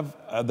they have,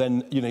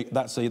 then,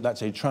 that's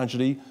a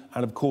tragedy.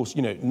 And of course,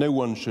 no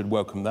one should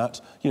welcome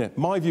that.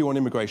 My view on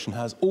immigration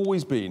has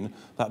always been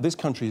that this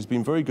country has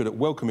been very good at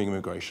welcoming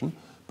immigration,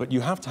 but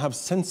you have to have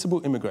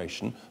sensible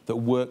immigration that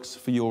works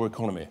for your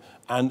economy.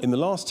 And in the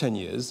last 10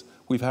 years,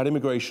 we've had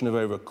immigration of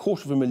over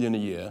 250,000 a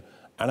year,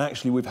 and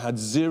actually we've had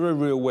zero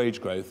real wage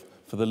growth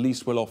for the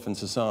least well-off in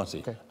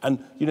society. Okay.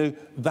 And,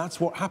 that's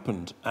what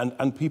happened,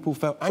 and people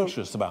felt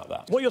anxious about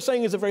that. What you're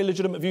saying is a very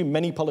legitimate view.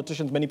 Many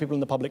politicians, many people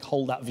in the public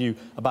hold that view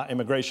about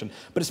immigration.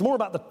 But it's more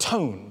about the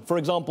tone. For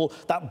example,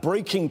 that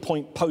breaking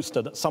point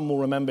poster that some will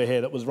remember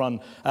here that was run,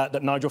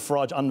 that Nigel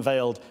Farage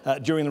unveiled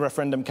during the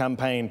referendum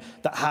campaign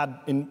that had,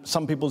 in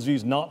some people's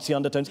views, Nazi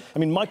undertones. I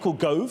mean, Michael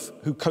Gove,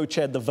 who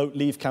co-chaired the Vote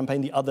Leave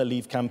campaign, the other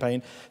Leave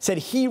campaign, said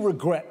he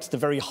regrets the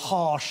very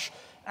harsh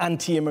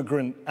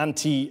anti-immigrant,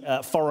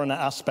 anti-foreigner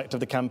aspect of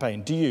the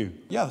campaign. Do you?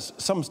 Yes,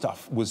 some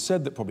stuff was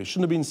said that probably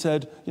shouldn't have been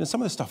said.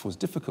 Some of the stuff was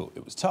difficult.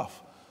 It was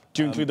tough.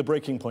 Do you include the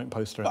breaking point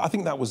poster? I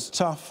think that was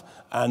tough,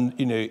 and,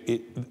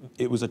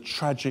 it was a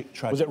tragic.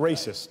 Was it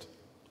racist?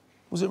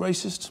 Was it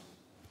racist?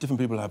 Different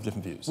people have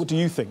different views. What do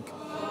you think?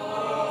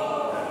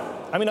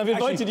 I mean, I've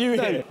invited you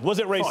here. Was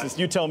it racist? Fine.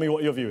 You tell me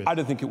what your view is. I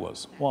don't think it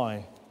was.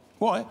 Why?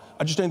 Why?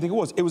 I just don't think it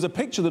was. It was a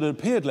picture that had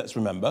appeared, let's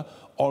remember,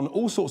 on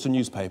all sorts of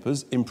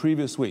newspapers in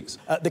previous weeks.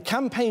 The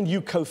campaign you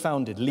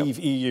co-founded,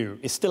 Leave.EU,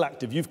 is still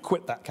active. You've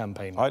quit that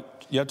campaign.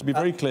 You have to be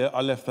very clear,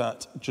 I left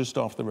that just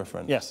after the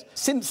referendum. Yes.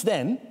 Since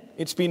then,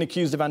 it's been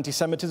accused of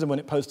anti-Semitism when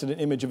it posted an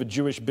image of a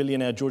Jewish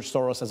billionaire, George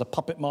Soros, as a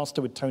puppet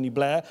master with Tony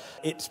Blair.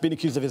 It's been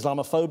accused of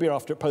Islamophobia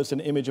after it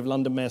posted an image of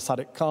London Mayor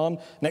Sadiq Khan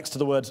next to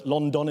the words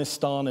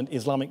Londonistan and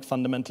Islamic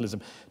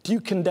fundamentalism. Do you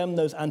condemn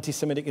those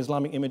anti-Semitic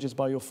Islamic images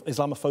by your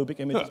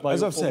Islamophobic images by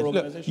your former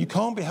organisation? You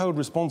can't be held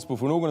responsible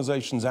for an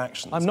organisation's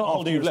actions. I'm not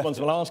holding you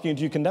responsible. I'm asking you,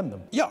 do you condemn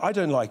them? Yeah, I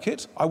don't like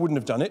it. I wouldn't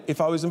have done it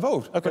if I was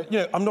involved. Okay.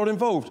 But, I'm not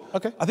involved.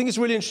 Okay. I think it's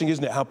really interesting,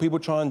 isn't it, how people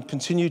try and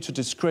continue to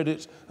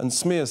discredit and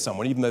smear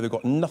someone, even though they've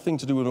got nothing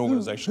to do with an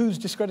organisation. Who's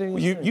discrediting?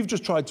 You've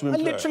just tried to infer.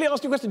 I literally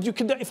asked you a question. Do you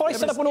condemn? If I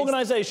set up an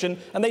organisation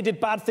and they did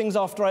bad things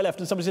after I left,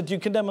 and somebody said, "Do you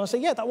condemn?" I say,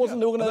 "Yeah, that wasn't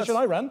the organisation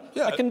I ran.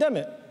 Yeah, I condemn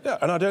it." Yeah,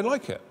 and I don't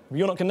like it.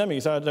 You're not condemning,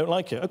 you say I don't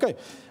like it. Okay,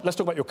 let's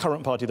talk about your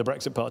current party, the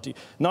Brexit Party.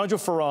 Nigel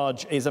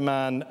Farage is a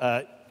man,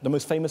 the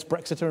most famous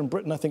Brexiter in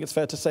Britain, I think it's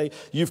fair to say.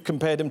 You've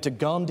compared him to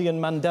Gandhi and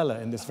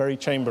Mandela in this very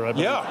chamber, I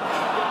believe. Yeah.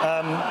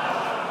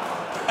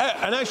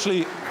 And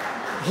actually,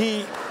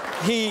 he.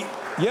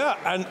 Yeah,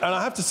 and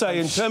I have to say,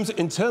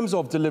 in terms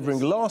of delivering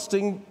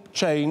lasting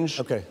change,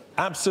 okay,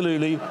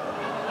 absolutely.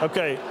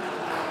 Okay.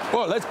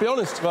 Well, let's be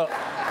honest. Well,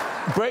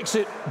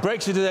 Brexit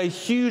is a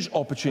huge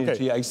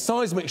opportunity, a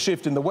seismic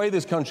shift in the way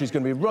this country is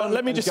going to be run.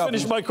 Let me just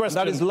finish my question.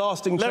 That is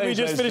lasting change. Let me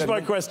just finish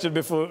my question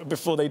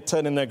before they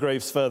turn in their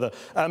graves further.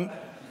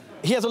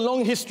 He has a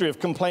long history of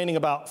complaining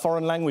about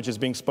foreign languages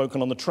being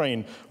spoken on the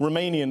train,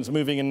 Romanians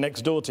moving in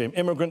next door to him,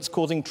 immigrants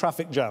causing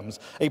traffic jams,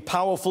 a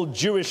powerful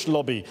Jewish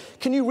lobby.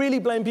 Can you really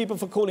blame people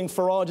for calling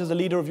Farage as a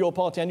leader of your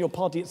party and your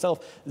party itself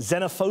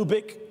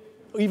xenophobic,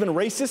 even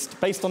racist,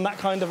 based on that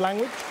kind of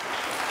language?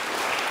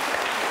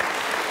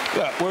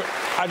 Yeah, well,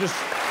 I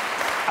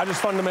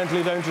just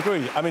fundamentally don't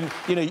agree. I mean,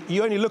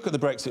 you only look at the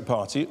Brexit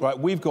Party, right?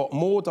 We've got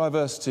more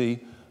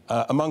diversity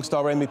amongst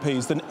our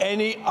MEPs than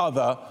any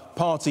other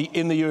party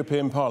in the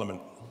European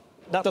Parliament.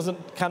 That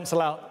doesn't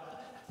cancel out.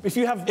 If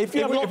you have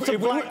lots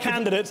of black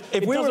candidates,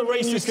 it doesn't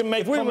mean you can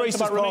make comments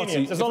about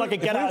Romanians. It's not like a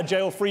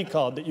get-out-of-jail-free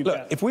card that you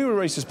get. If we were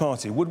a racist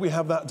party, would we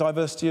have that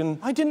diversity in...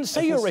 I didn't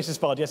say you're a racist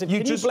party. I said,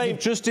 you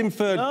just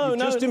inferred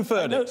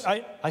it.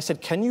 I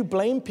said, can you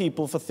blame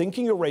people for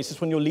thinking you're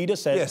racist when your leader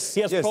says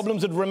he has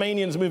problems with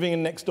Romanians moving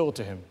in next door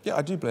to him? Yeah,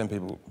 I do blame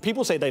people.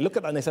 People say, they look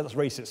at that and they say that's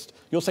racist.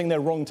 You're saying they're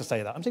wrong to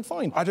say that. I'm saying,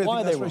 fine. I don't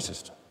Why think are that's they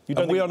racist. You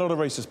we are not a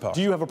racist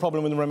party. Do you have a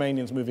problem with the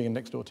Romanians moving in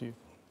next door to you?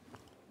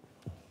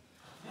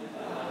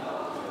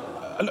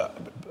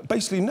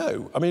 Basically,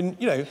 no. I mean,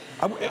 you know...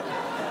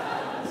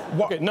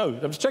 Okay, no,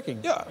 I'm just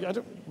checking. Yeah.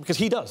 Because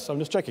he does, so I'm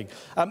just checking.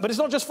 But it's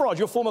not just Farage.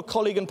 Your former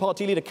colleague and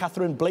party leader,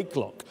 Catherine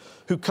Blakelock,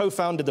 who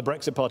co-founded the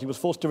Brexit Party, was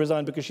forced to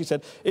resign because she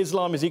said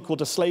Islam is equal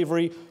to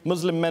slavery,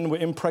 Muslim men were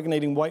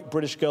impregnating white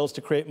British girls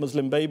to create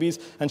Muslim babies,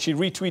 and she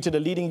retweeted a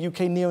leading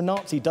UK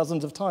neo-Nazi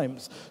dozens of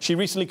times. She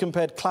recently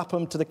compared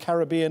Clapham to the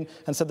Caribbean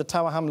and said the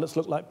Tower Hamlets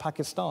look like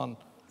Pakistan.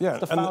 Yeah,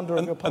 the founder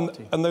of your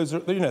party. And those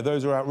are, you know,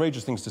 those are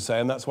outrageous things to say,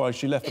 and that's why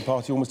she left the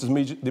party almost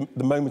immediately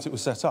the moment it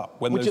was set up,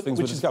 when those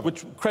things were discovered.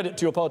 Which credit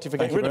to your party for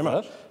getting rid of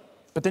her.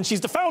 But then she's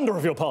the founder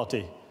of your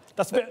party.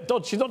 That's a bit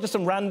dodgy. She's not just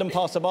some random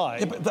passerby.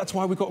 Yeah, but that's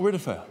why we got rid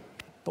of her.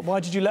 But why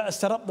did you let her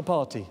set up the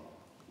party?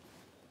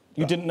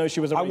 You didn't know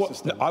she was a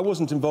racist? I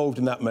wasn't involved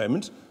in that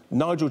moment.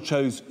 Nigel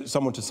chose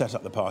someone to set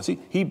up the party.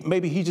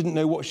 Maybe he didn't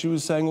know what she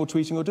was saying or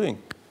tweeting or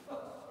doing.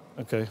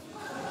 OK.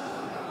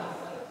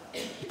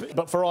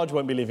 But Farage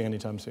won't be leaving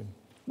anytime soon.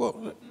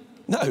 Well,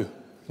 no.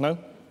 No?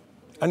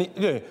 And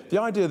you know,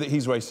 the idea that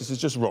he's racist is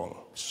just wrong.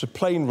 It's just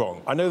plain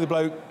wrong. I know the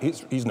bloke,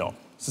 he's not.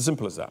 It's as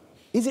simple as that.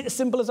 Is it as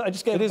simple as that? I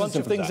just gave a bunch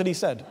of things that he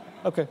said.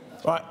 OK.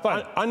 Right,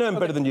 fine. I know him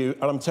better than you,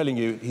 and I'm telling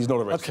you, he's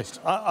not a racist.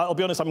 OK. I'll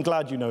be honest, I'm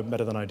glad you know him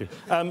better than I do.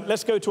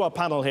 Let's go to our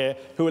panel here,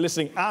 who are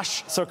listening.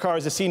 Ash Sarkar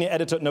is a senior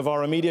editor at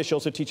Novara Media. She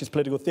also teaches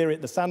political theory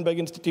at the Sandberg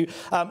Institute.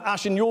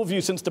 Ash, in your view,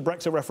 since the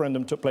Brexit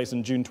referendum took place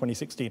in June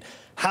 2016,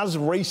 has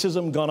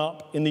racism gone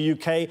up in the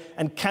UK,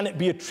 and can it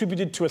be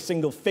attributed to a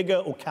single figure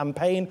or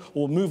campaign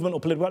or movement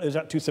or political... Is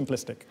that too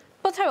simplistic?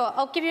 Well, tell you what,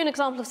 I'll give you an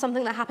example of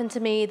something that happened to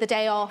me the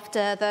day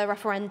after the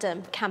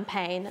referendum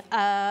campaign.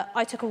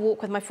 I took a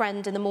walk with my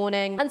friend in the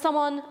morning, and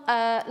someone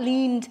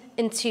leaned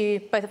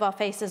into both of our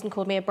faces and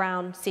called me a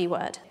brown C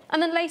word.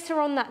 And then later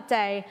on that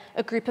day,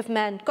 a group of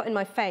men got in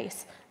my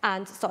face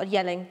and started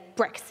yelling,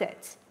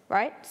 Brexit,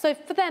 right? So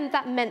for them,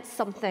 that meant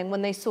something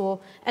when they saw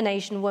an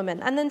Asian woman.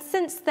 And then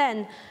since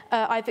then,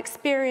 I've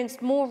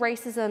experienced more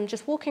racism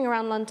just walking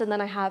around London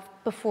than I have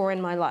before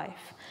in my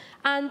life.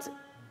 And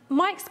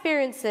my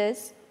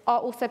experiences are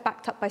also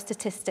backed up by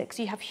statistics.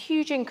 You have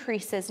huge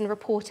increases in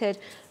reported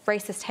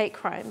racist hate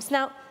crimes.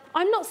 Now,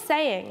 I'm not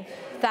saying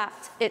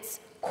that it's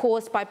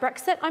caused by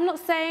Brexit. I'm not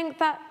saying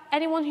that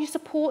anyone who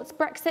supports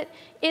Brexit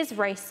is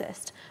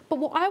racist. But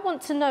what I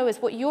want to know is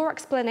what your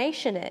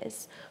explanation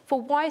is for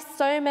why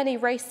so many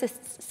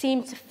racists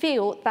seem to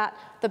feel that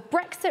the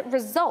Brexit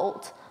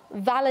result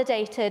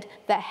validated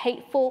their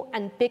hateful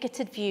and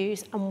bigoted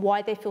views and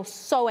why they feel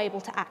so able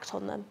to act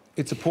on them.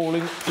 It's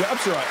appalling. You're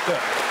absolutely right.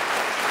 Yeah.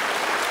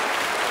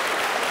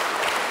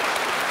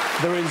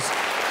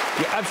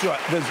 You're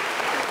absolutely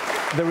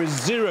right. There is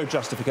zero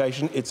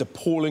justification. It's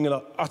appalling and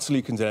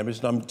utterly condemned,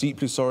 and I'm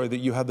deeply sorry that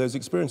you had those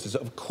experiences,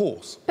 of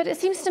course. But it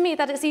seems to me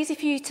that it's easy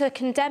for you to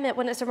condemn it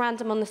when it's a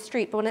random on the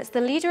street, but when it's the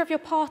leader of your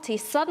party,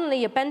 suddenly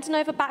you're bending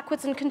over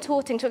backwards and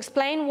contorting to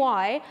explain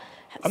why.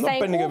 I'm not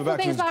bending over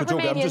backwards and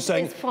contorting. I'm just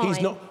saying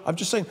he's not. I'm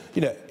just saying,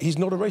 you know, he's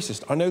not a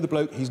racist. I know the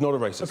bloke. He's not a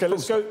racist.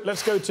 OK,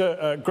 let's go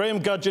to Graham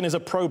Gudgeon is a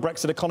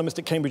pro-Brexit economist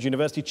at Cambridge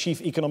University,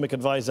 chief economic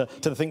advisor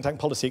to the think tank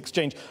Policy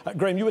Exchange.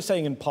 Graham, you were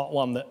saying in part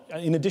one that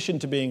in addition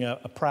to being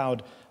a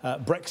proud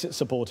Brexit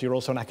supporter, you're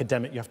also an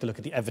academic. You have to look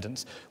at the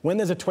evidence. When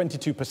there's a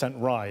 22%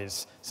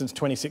 rise since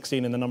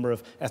 2016 in the number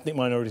of ethnic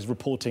minorities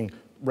reporting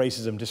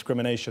racism,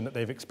 discrimination that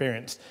they've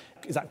experienced,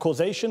 is that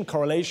causation,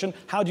 correlation?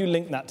 How do you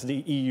link that to the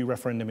EU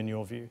referendum in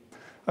your view?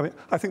 I mean,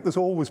 I think there's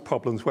always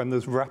problems when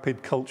there's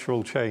rapid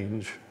cultural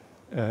change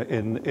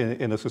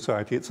in a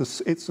society. It's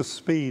the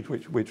speed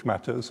which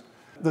matters.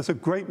 There's a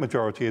great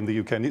majority in the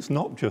UK, and it's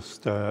not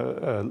just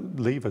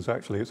Leavers,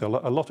 actually. It's a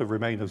lot of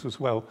Remainers as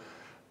well,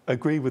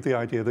 agree with the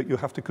idea that you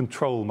have to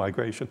control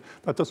migration.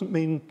 That doesn't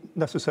mean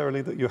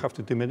necessarily that you have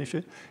to diminish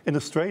it. In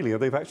Australia,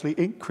 they've actually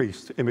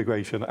increased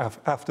immigration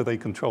after they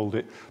controlled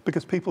it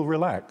because people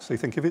relax. They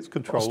think if it's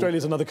controlled...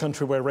 Australia's another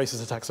country where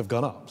racist attacks have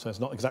gone up, so it's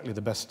not exactly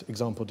the best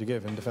example to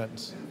give in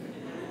defence.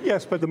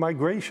 Yes, but the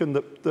migration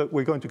that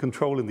we're going to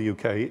control in the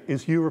UK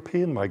is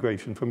European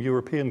migration from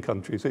European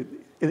countries.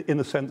 In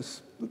a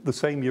sense, the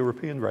same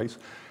European race.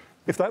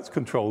 If that's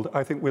controlled,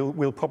 I think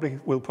we'll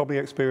probably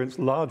experience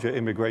larger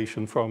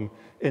immigration from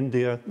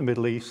India, the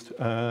Middle East,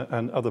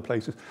 and other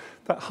places.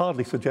 That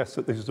hardly suggests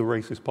that this is a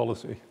racist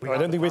policy. I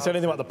don't think we said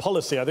anything about the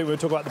policy. I think we were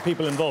talking about the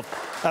people involved.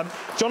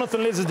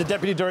 Jonathan Liz is the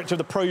deputy director of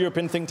the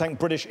pro-European think tank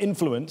British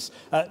Influence.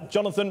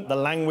 Jonathan, the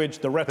language,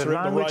 the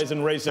rhetoric, the rise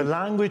in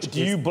racism.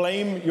 Do you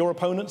blame your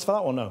opponents for that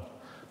or no?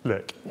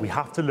 Look, we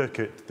have to look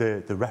at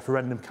the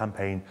referendum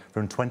campaign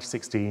from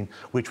 2016,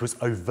 which was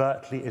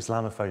overtly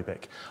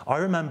Islamophobic. I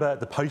remember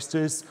the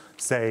posters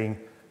saying,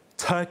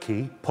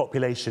 Turkey,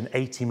 population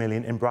 80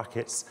 million in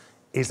brackets,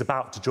 is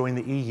about to join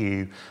the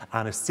EU,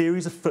 and a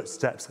series of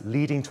footsteps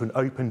leading to an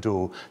open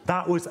door.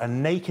 That was a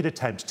naked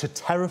attempt to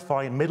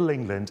terrify Middle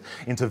England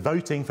into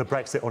voting for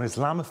Brexit on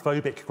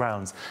Islamophobic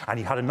grounds. And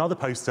you had another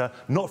poster,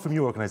 not from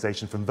your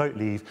organisation, from Vote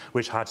Leave,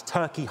 which had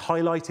Turkey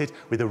highlighted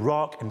with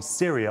Iraq and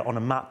Syria on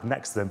a map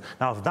next to them.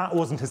 Now, if that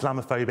wasn't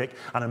Islamophobic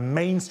and a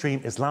mainstream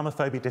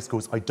Islamophobic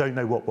discourse, I don't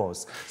know what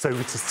was. So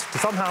to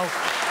somehow...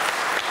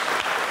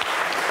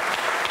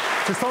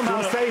 To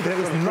somehow say that it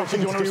was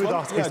nothing to do with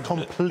us is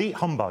complete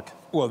humbug.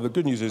 Well, the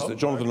good news is that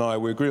Jonathan and I,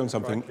 we agree on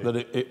something,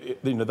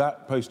 that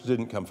that poster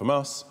didn't come from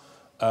us.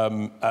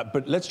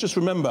 But let's just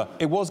remember,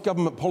 it was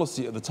government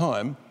policy at the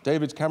time.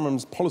 David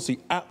Cameron's policy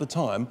at the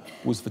time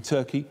was for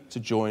Turkey to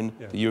join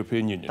the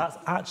European Union. That's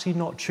actually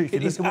not true.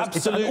 It is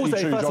absolutely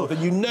true,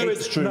 Jonathan. You know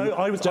it's true.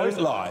 No,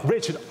 Don't lie.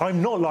 Richard,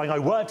 I'm not lying. I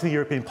worked in the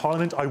European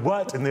Parliament. I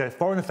worked in the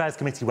Foreign Affairs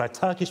Committee where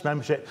Turkish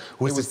membership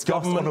was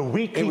discussed on a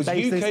weekly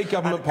basis. It was UK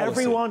government policy.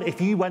 Everyone,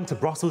 if you went to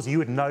Brussels, you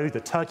would know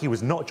that Turkey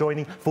was not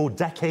joining for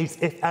decades,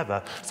 if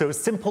ever. So it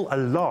was simple a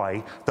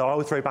lie that I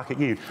would throw back at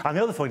you. And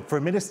the other point, for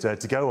a minister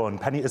to go on,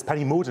 as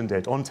Penny Mordaunt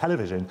did, on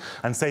television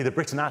and say that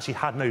Britain actually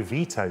had no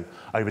veto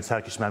over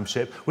Turkish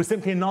membership was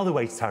simply another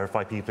way to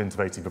terrify people into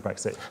voting for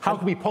Brexit. How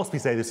can we possibly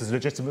say this is a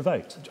legitimate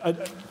vote? I've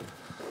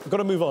got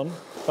to move on,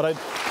 but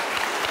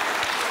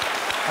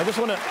I'm just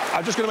going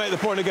to make the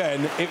point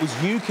again. It was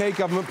UK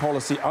government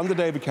policy under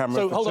David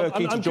Cameron for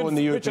Turkey to join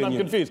the European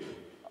Union. I'm confused.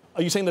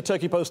 Are you saying the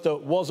Turkey poster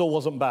was or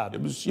wasn't bad?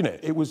 It was,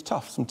 it was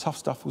tough. Some tough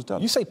stuff was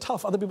done. You say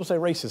tough, other people say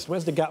racist.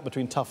 Where's the gap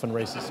between tough and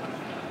racist?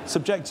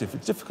 Subjective.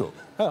 It's difficult.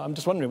 Oh, I'm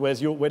just wondering, where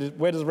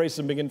does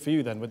racism begin for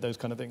you then with those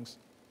kind of things?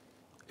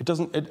 It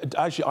doesn't.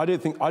 Actually, I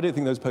don't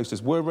think those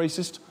posters were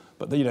racist,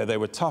 but they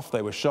were tough.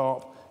 They were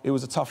sharp. It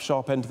was a tough,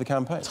 sharp end to the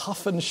campaign.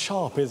 Tough and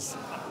sharp is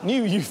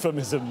new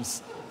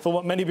euphemisms for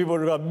what many people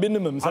regard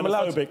minimum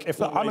xenophobic.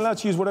 I'm allowed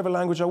to use whatever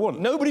language I want.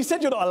 Nobody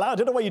said you're not allowed. I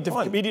don't know why you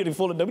immediately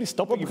fall. Nobody's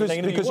stopping you from saying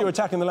anything. Because you're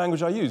attacking the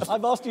language I use.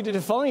 I've asked you to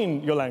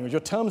define your language. Your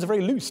terms are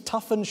very loose,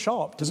 tough and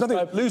sharp. There's nothing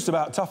loose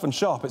about tough and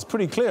sharp. It's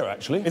pretty clear,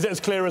 actually. Is it as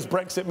clear as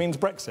Brexit means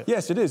Brexit?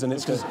 Yes, it is, and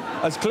it's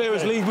as clear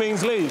as leave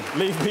means leave.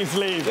 Leave means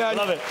leave. Yeah, I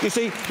love it. You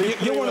see,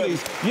 you're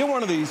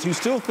one of these who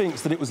still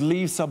thinks that it was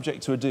leave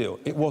subject to a deal.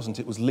 It wasn't.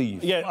 It was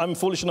leave. Yeah, I'm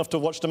foolish enough to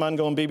watch a man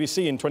go on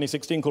BBC in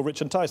 2016 called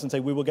Richard Tice and say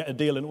we will get a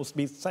deal and it will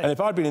be the same. And if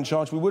I'd been in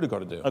charge, we would have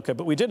got a deal. OK,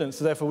 but we didn't,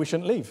 so therefore we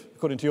shouldn't leave,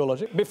 according to your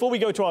logic. Before we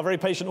go to our very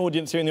patient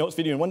audience here in the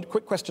Oxford Union, one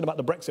quick question about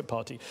the Brexit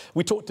Party.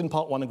 We talked in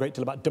part one a great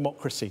deal about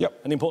democracy and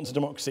the importance of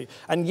democracy,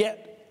 and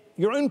yet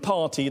your own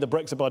party, the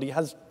Brexit Party,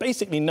 has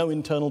basically no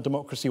internal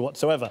democracy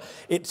whatsoever.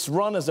 It's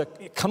run as a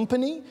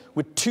company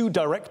with two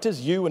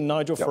directors, you and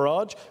Nigel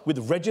Farage,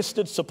 with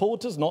registered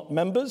supporters, not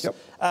members.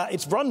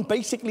 It's run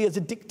basically as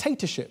a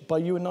dictatorship by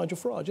you and Nigel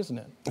Farage, isn't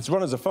it? It's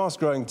run as a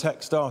fast-growing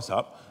tech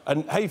startup.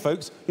 And, hey,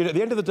 folks, at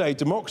the end of the day,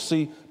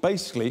 democracy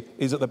basically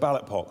is at the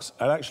ballot box.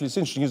 And actually, it's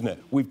interesting, isn't it?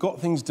 We've got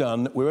things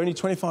done. We're only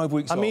 25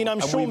 weeks I mean, I'm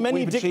sure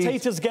many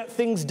dictators get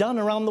things done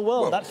around the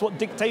world. Well, that's what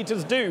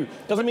dictators do.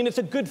 Doesn't mean it's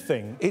a good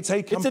thing. It's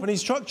a company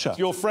structure.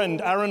 Your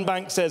friend Aaron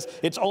Banks says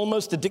it's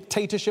almost a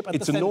dictatorship at the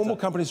centre. It's a normal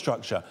company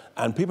structure,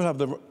 and people have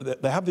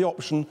the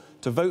option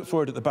to vote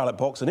for it at the ballot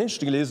box. And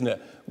interestingly, isn't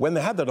it, when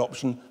they had that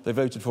option, they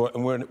voted for it,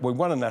 and we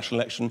won a national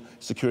election,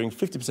 securing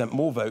 50%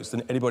 more votes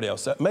than anybody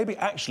else. So maybe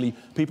actually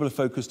people are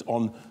focused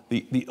on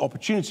the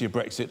opportunity of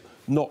Brexit,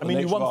 not the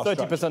nature of our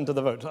structure. You won 30% of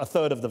the vote, a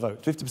third of the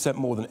vote. 50%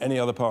 more than any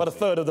other party. But a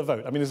third of the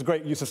vote. I mean, there's a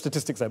great use of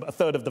statistics there, but a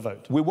third of the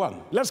vote. We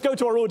won. Let's go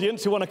to our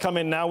audience who want to come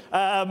in now.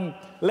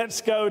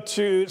 Let's go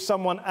to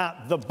someone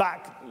at the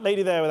back.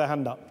 Lady there with her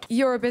hand up.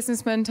 You're a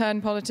businessman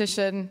turned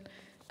politician.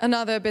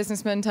 Another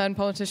businessman turned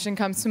politician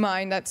comes to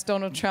mind. That's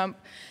Donald Trump.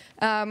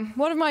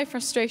 One of my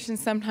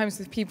frustrations sometimes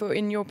with people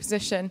in your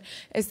position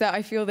is that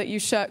I feel that you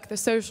shirk the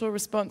social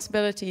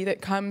responsibility that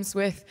comes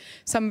with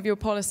some of your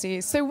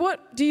policies. So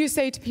what do you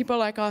say to people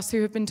like us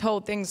who have been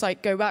told things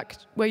like, go back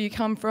where you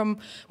come from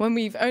when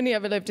we've only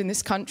ever lived in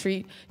this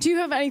country? Do you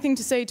have anything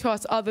to say to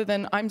us other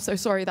than, I'm so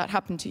sorry that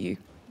happened to you?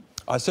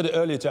 I said it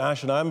earlier to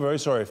Ash, and I'm very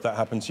sorry if that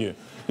happened to you.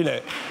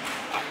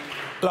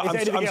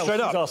 I'm straight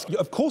up.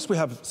 Of course we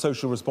have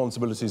social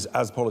responsibilities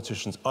as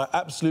politicians. I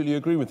absolutely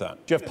agree with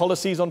that. Do you have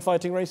policies on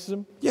fighting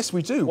racism? Yes,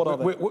 we do. What are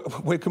they?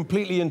 We're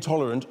completely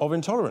intolerant of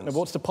intolerance. And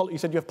what's the policy? You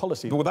said you have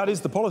policies. Well, that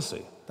is the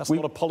policy. That's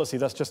not a policy,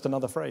 that's just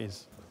another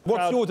phrase.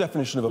 What's your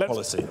definition of a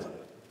policy?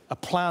 A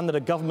plan that a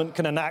government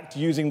can enact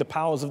using the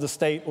powers of the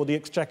state or the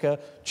exchequer,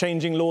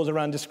 changing laws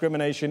around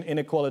discrimination,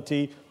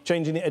 inequality,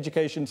 changing the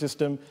education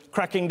system,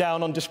 cracking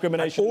down on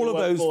discrimination. All of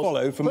those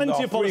follow from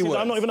our 3 words.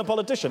 I'm not even a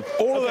politician.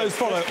 All of those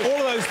follow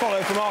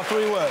from our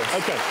 3 words.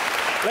 OK.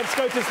 Let's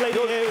go to this lady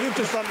here. You've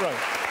just front row.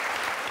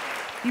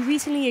 You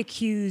recently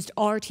accused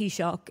our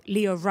Taoiseach,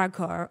 Leo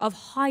Varadkar, of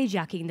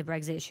hijacking the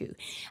Brexit issue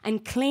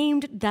and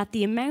claimed that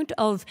the amount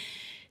of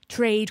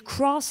trade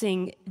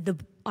crossing the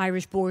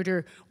Irish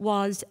border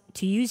was,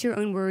 to use your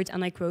own words,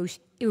 and I quote,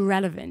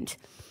 irrelevant.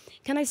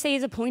 Can I say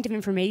as a point of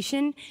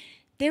information,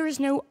 there is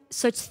no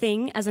such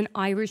thing as an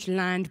Irish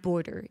land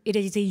border. It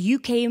is a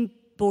UK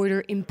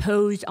border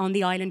imposed on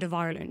the island of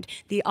Ireland.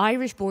 The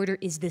Irish border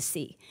is the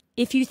sea.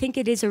 If you think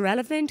it is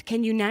irrelevant,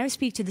 can you now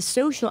speak to the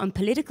social and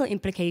political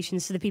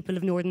implications to the people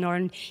of Northern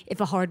Ireland if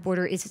a hard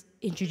border is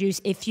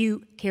introduced, if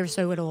you care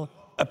so at all?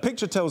 A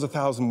picture tells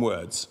 1,000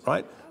 words,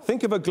 right?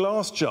 Think of a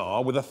glass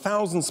jar with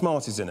 1,000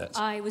 Smarties in it.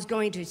 I was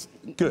going to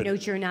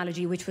note your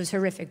analogy, which was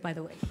horrific, by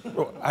the way.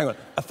 Oh, hang on.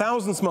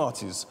 1,000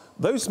 Smarties.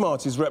 Those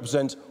Smarties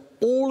represent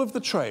all of the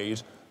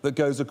trade that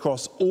goes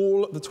across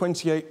all the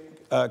 28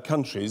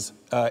 countries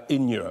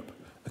in Europe.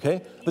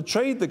 OK? The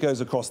trade that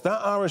goes across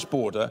that Irish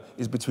border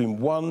is between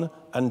 1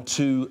 and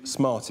 2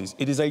 Smarties.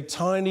 It is a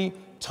tiny,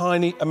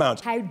 tiny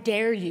amount. How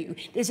dare you?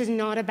 This is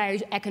not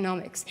about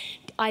economics.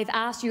 I've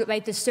asked you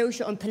about the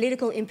social and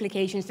political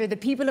implications for the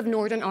people of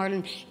Northern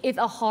Ireland if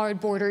a hard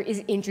border is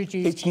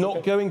introduced. It's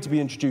not going to be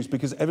introduced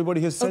because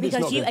everybody has said it's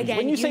not going to be.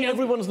 When you say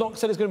everyone's not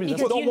said it's going to be,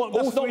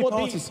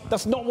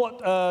 that's not what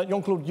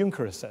Jean-Claude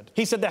Juncker has said.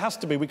 He said there has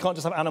to be. We can't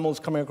just have animals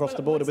coming across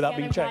the border without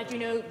being checked. You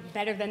know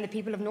better than the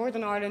people of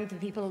Northern Ireland,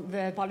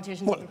 the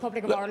politicians of the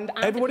Republic of Ireland.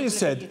 And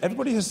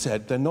everybody has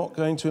said they're not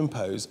going to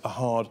impose a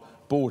hard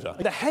border.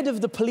 The head of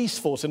the police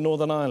force in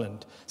Northern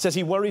Ireland says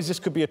he worries this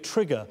could be a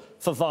trigger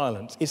for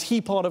violence. Is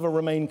he part of a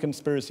Remain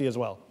conspiracy as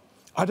well?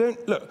 I don't...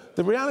 Look,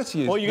 the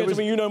reality is... Or are you going to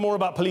tell me you know more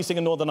about policing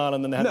in Northern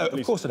Ireland than the head of the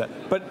police? No, of course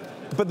I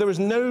don't. But there is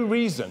no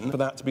reason for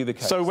that to be the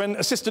case. So when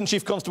Assistant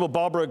Chief Constable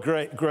Barbara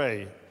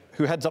Gray,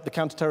 who heads up the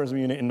counter-terrorism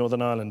unit in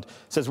Northern Ireland,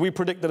 says we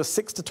predict that a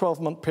 6 to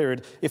 12-month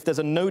period, if there's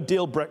a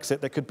no-deal Brexit,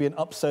 there could be an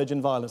upsurge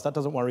in violence. That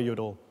doesn't worry you at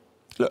all?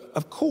 Look,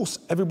 of course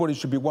everybody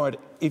should be worried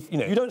if, you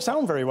know... You don't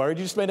sound very worried.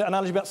 You just made an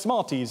analogy about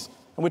Smarties,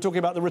 and we're talking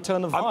about the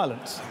return of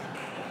violence.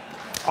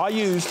 I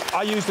used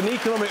an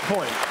economic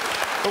point.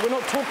 But we're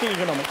not talking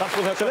economics. That's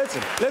what so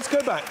let's go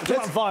back. Let's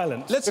about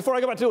violence. Before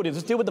I go back to the audience,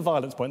 let's deal with the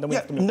violence point. Then we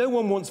have to move. No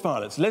one wants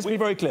violence. Let's be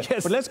very clear.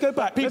 Yes, but let's go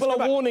back. People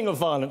are warning of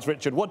violence,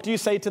 Richard. What do you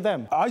say to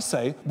them? I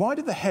say, why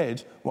did the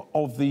head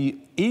of the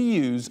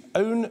EU's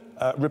own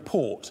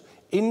report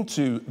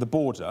into the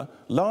border,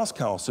 Lars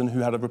Carlson, who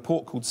had a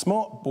report called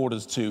Smart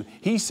Borders 2,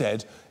 he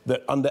said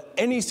that under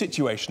any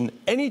situation,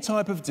 any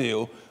type of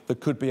deal, there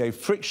could be a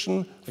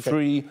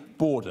friction-free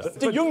border.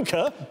 But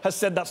Juncker has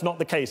said that's not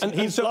the case.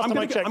 And so I'm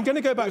going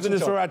to go back to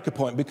this Varadkar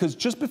point, because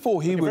just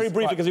before he was... Very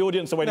briefly, because the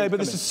audience are waiting. No, but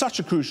this is such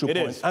a crucial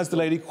point. As the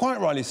lady quite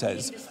rightly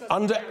says,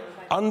 under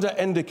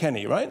Enda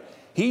Kenny, right?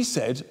 He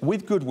said,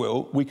 with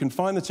goodwill, we can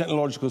find the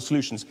technological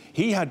solutions.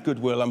 He had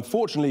goodwill.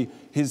 Unfortunately,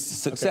 his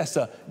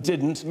successor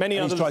didn't. Many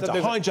others tried to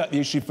hijack the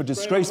issue for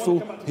disgraceful,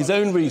 his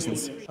own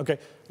reasons. OK,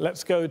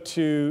 let's go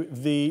to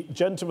the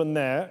gentleman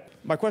there.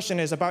 My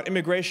question is about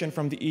immigration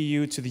from the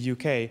EU to the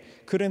UK.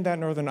 Couldn't that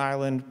Northern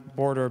Ireland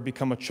border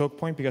become a choke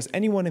point? Because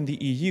anyone in the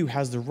EU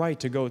has the right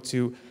to go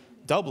to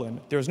Dublin.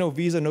 There's no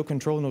visa, no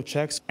control, no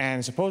checks,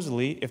 and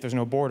supposedly, if there's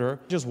no border,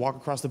 just walk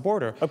across the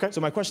border. Okay.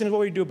 So my question is, what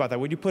would you do about that?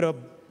 Would you put up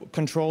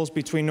controls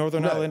between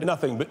Northern Ireland?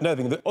 Nothing.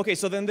 Okay,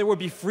 so then there would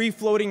be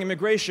free-floating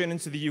immigration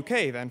into the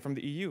UK then from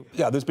the EU.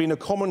 Yeah, there's been a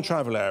common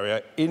travel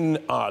area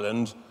in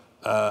Ireland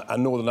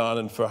and Northern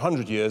Ireland for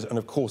 100 years, and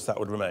of course that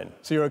would remain.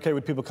 So you're OK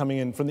with people coming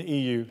in from the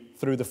EU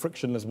through the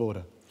frictionless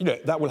border? You know,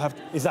 that will have...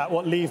 Is that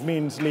what leave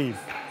means, leave?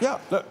 Yeah,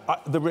 look,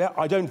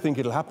 I don't think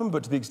it'll happen,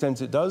 but to the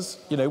extent it does,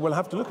 you know, we'll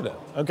have to look at it.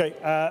 OK,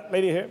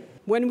 lady here.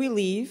 When we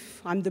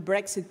leave, I'm the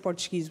Brexit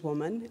Portuguese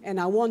woman, and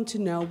I want to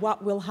know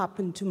what will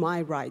happen to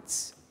my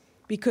rights.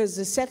 Because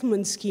the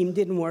settlement scheme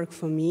didn't work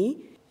for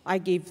me. I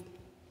gave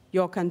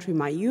your country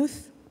my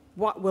youth.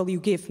 What will you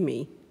give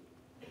me?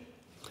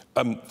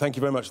 Thank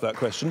you very much for that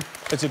question.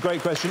 It's a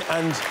great question,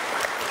 and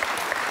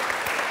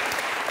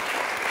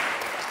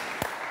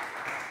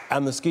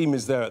the scheme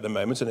is there at the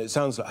moment, and it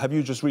sounds like... Have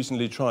you just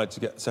recently tried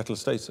to get settled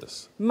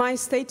status? My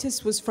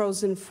status was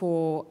frozen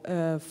for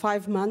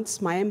 5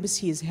 months. My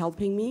embassy is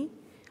helping me.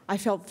 I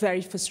felt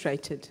very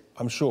frustrated.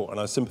 I'm sure, and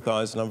I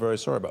sympathise, and I'm very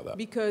sorry about that.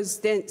 Because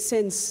then,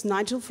 since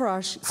Nigel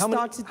Farage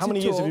started to How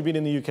many years have you been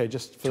in the UK?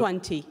 Just for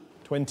 20.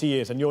 20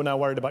 years, and you're now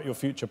worried about your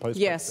future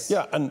post-Brexit? Yes.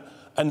 Yeah, and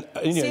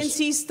you know, since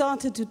he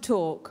started to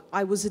talk,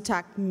 I was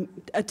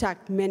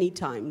attacked many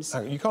times.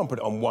 You can't put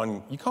it on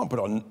one... You can't put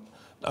it on...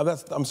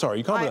 I'm sorry,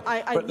 you can't...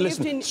 But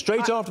listen,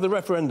 straight after the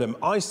referendum,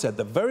 I said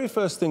the very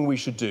first thing we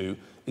should do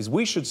is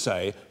we should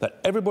say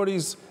that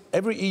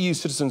every EU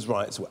citizen's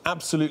rights were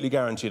absolutely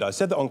guaranteed. I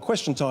said that on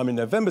Question Time in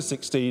November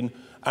 16,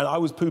 and I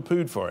was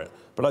poo-pooed for it.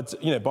 But,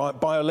 you know,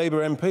 by a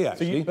Labour MP,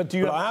 actually. But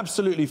I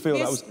absolutely feel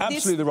that was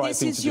absolutely the right thing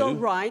to do. This is your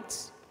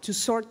right to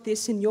sort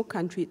this in your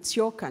country. It's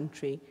your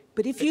country.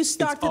 But if you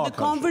started the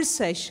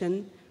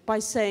conversation by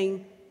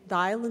saying the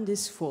island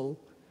is full,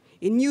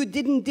 and you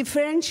didn't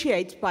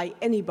differentiate by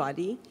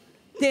anybody,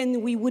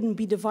 then we wouldn't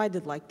be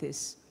divided like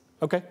this.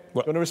 OK.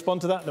 Well, you want to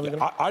respond to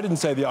that? I didn't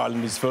say the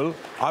island is full.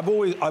 I've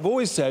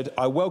always said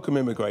I welcome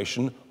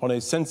immigration on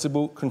a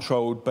sensible,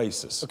 controlled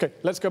basis. OK,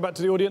 let's go back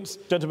to the audience.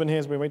 Gentleman here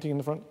has been waiting in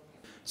the front.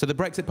 So the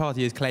Brexit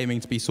Party is claiming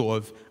to be sort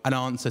of an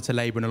answer to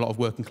Labour in a lot of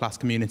working class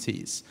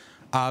communities.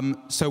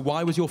 So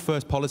why was your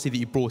first policy that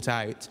you brought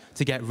out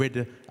to get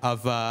rid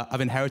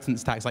of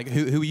inheritance tax? Like,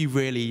 who are you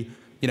really,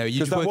 you know,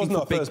 you're just working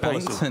for big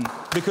banks?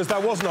 Because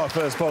that wasn't our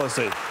first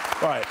policy.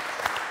 Right.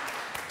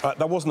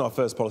 That wasn't our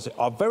first policy.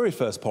 Our very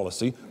first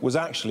policy was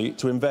actually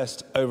to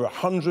invest over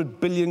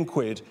 100 billion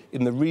quid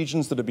in the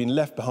regions that have been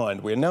left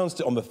behind. We announced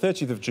it on the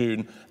 30th of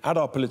June at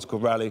our political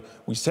rally.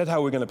 We said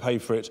how we're going to pay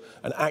for it.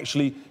 And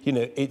actually, you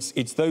know,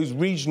 it's those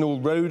regional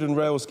road and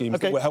rail schemes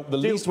that will help the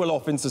least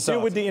well-off in society.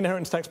 Deal with the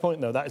inheritance tax point,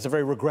 though. That is a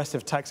very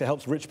regressive tax. It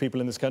helps rich people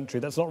in this country.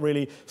 That's not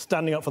really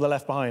standing up for the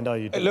left behind, are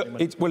you?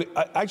 Look,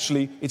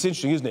 actually, it's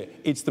interesting, isn't it?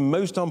 It's the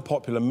most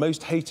unpopular,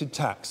 most hated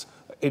tax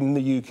in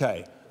the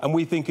UK. and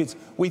we think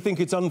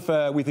it's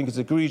unfair. We think it's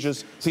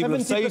egregious. People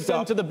have saved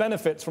up. 70% of the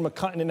benefits from a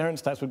cut in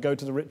inheritance tax would go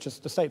to the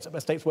richest estates.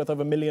 Estates worth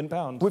over £1 million.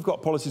 We've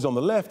got policies on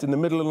the left, in the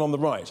middle, and on the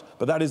right,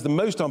 but that is the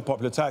most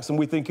unpopular tax, and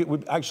we think it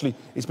would actually.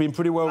 It's been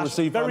pretty well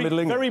received by Middle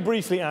England. Very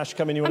briefly, Ash,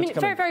 come in. You I want mean, to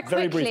come very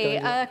quickly.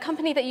 A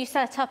company that you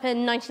set up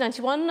in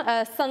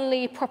 1991,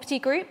 Sunley Property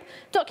Group.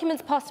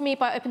 Documents passed to me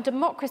by Open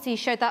Democracy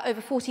showed that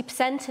over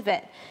 40% of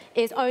it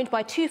is owned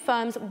by two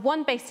firms,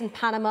 one based in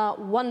Panama,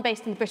 one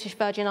based in the British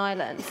Virgin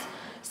Islands.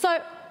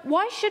 So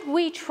why should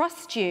we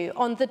trust you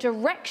on the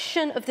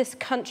direction of this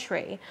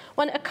country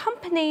when a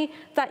company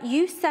that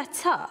you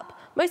set up,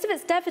 most of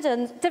its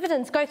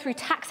dividends go through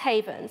tax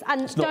havens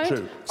and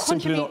don't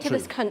contribute to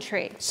this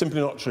country?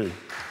 Simply not true.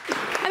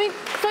 I mean,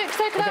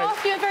 so can I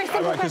ask you a very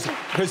simple question?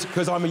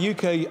 Because I'm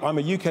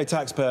a UK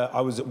taxpayer.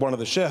 I was one of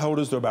the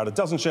shareholders. There were about a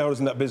dozen shareholders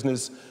in that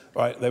business.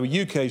 Right? They were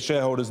UK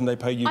shareholders and they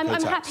pay UK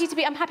tax.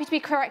 I'm happy to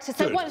be corrected.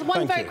 So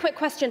one very quick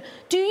question: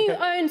 do you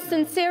own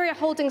Sinceria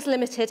Holdings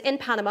Limited in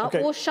Panama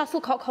or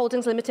Shuttlecock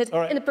Holdings Limited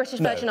in the British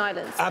Virgin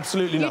Islands?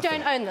 Absolutely nothing. You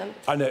don't own them.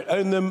 I don't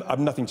own them. I have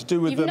nothing to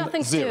do with them.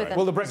 Nothing to do with them.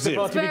 Will the Brexit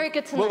Party very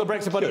good to know. Will the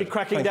Brexit Party be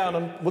cracking down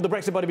on? Will the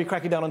Brexit Party be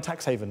cracking down on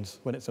tax havens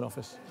when it's in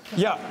office?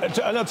 Yeah,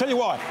 and I'll tell you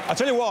why.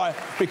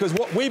 Because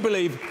what we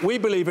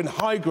believe in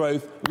high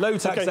growth, low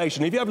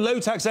taxation. If you have low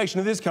taxation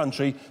in this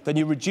country, then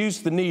you reduce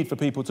the need for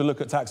people to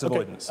look at tax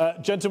avoidance.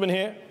 Gentleman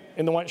here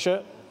in the white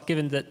shirt.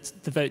 Given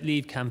that the Vote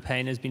Leave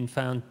campaign has been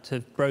found to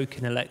have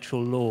broken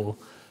electoral law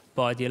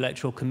by the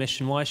Electoral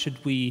Commission, why should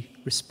we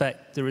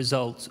respect the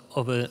result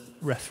of a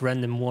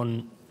referendum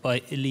won by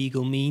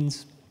illegal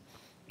means?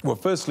 Well,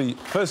 firstly,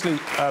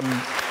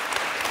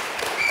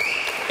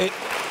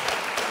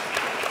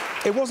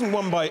 it wasn't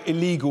won by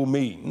illegal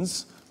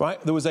means, right?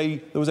 There was a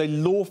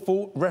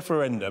lawful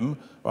referendum,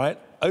 right?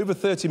 Over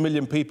 30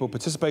 million people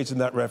participated in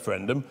that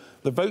referendum.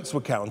 The votes were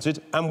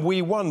counted, and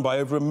we won by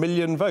over 1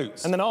 million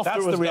votes. And then after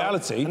that's it was the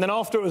reality. Done, and then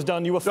after it was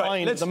done, you were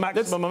fined the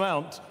maximum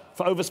amount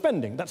for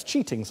overspending. That's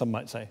cheating, some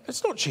might say.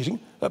 It's not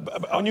cheating.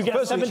 And you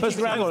get 70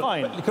 grand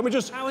fine. Can we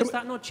just? How is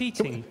that not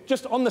cheating?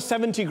 Just on the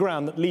 70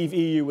 grand that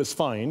Leave.EU was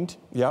fined.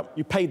 Yeah.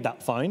 You paid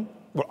that fine.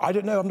 Well, I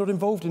don't know. I'm not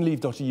involved in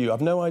Leave.EU.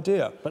 I've no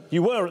idea. But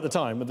you were at the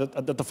time.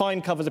 The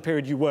fine covers a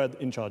period you were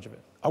in charge of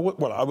it. I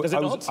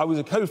was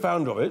a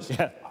co-founder of it.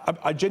 Yeah.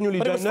 I genuinely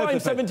don't know. But it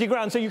was fined 70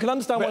 grand, so you can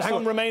understand why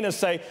some Remainers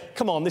say,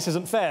 come on, this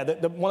isn't fair.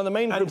 That one of the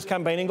main groups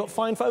campaigning got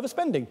fined for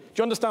overspending. Do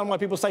you understand why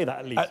people say that,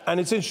 at least? And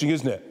it's interesting,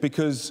 isn't it?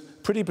 Because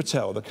Priti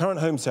Patel, the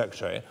current Home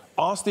Secretary,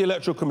 asked the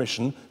Electoral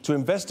Commission to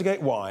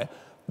investigate why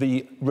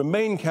the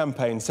Remain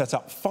campaign set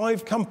up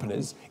 5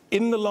 companies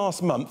in the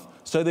last month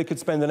so they could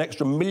spend an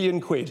extra £1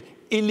 million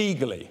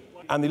illegally.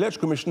 And the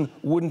Electoral Commission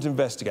wouldn't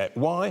investigate.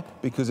 Why?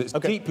 Because it's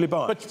deeply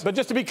biased. But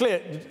just to be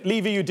clear,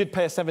 Leave.EU did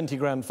pay a 70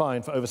 grand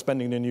fine for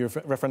overspending in the new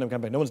referendum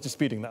campaign. No one's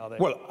disputing that, are they?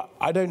 Well,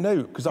 I don't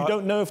know. Because you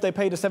don't know if they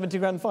paid a 70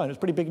 grand fine? It's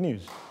pretty big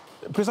news.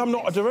 Because I'm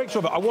not a director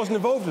of it. I wasn't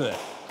involved in it.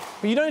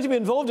 But you don't need to be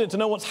involved in it to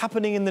know what's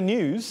happening in the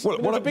news. Well,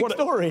 it's a big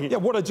story. Yeah,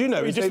 what I do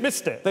know is you just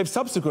missed it. They've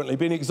subsequently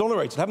been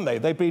exonerated, haven't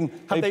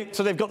they?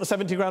 So they've got the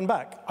 70 grand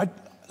back?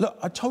 Look,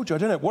 I told you, I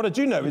don't know. What I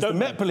do know is the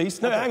Met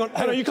Police... No, hang on.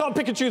 No, you can't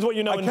pick and choose what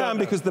you know. I can,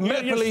 because the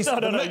Met Police... No.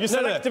 You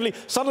selectively...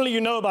 Suddenly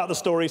you know about the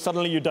story,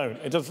 suddenly you don't.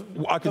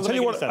 I can tell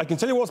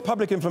you what's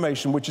public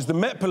information, which is the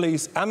Met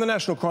Police and the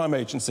National Crime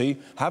Agency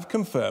have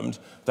confirmed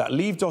that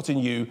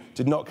Leave.EU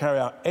did not carry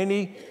out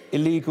any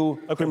illegal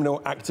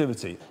criminal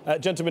activity.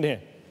 Gentleman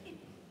here.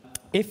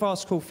 If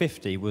Article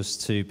 50 was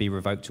to be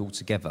revoked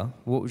altogether,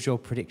 what would your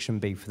prediction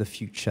be for the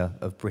future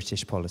of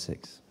British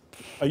politics?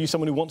 Are you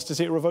someone who wants to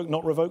see it revoked,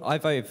 not revoked? I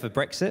voted for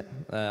Brexit.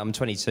 I'm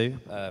 22,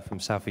 from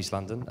South East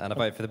London, and I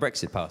voted for the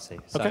Brexit Party.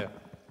 So.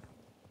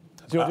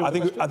 I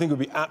think it would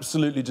be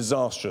absolutely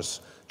disastrous.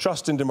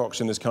 Trust in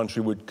democracy in this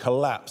country would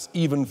collapse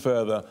even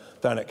further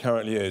than it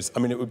currently is. I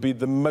mean, it would be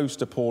the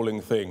most appalling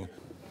thing.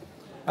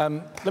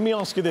 Let me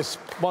ask you this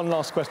one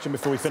last question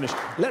before we finish.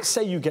 Let's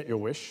say you get your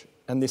wish,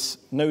 and this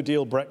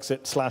no-deal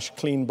Brexit /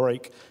 clean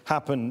break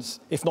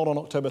happens, if not on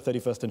October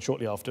 31st, then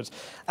shortly afterwards.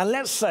 And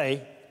let's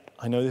say,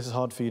 I know this is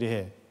hard for you to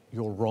hear,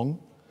 you're wrong,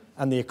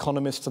 and the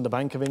economists and the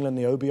Bank of England,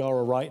 the OBR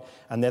are right,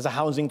 and there's a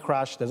housing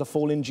crash, there's a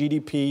fall in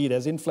GDP,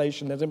 there's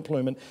inflation, there's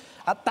employment.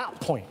 At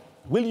that point,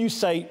 will you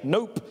say,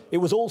 nope, it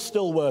was all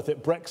still worth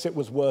it, Brexit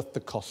was worth the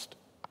cost?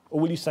 Or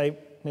will you say,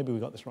 maybe we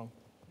got this wrong?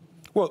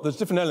 Well, there's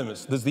different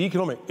elements. There's the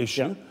economic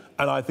issue,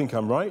 and I think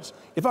I'm right.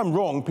 If I'm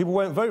wrong, people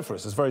won't vote for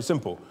us. It's very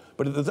simple.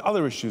 But there's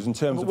other issues in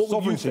terms of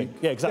sovereignty.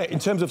 Yeah, exactly. Yeah, in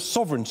terms of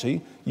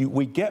sovereignty,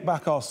 we get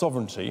back our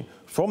sovereignty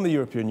from the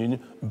European Union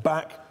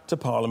back to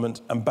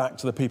Parliament and back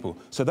to the people.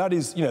 So that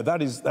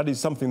is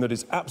something that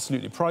is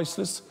absolutely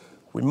priceless.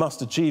 We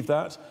must achieve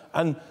that.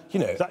 And,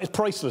 that is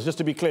priceless, just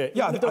to be clear.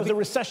 Yeah, Even if there was a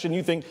recession,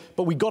 you think,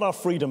 but we got our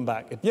freedom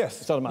back.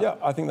 Yes. Yeah,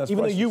 I think that's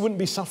Even priceless. though you wouldn't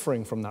be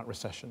suffering from that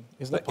recession.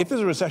 Isn't that if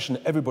there's a recession,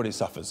 everybody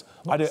suffers.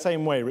 Not the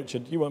same way,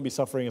 Richard. You won't be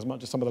suffering as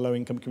much as some of the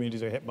low-income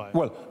communities are hit by it.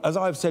 Well, as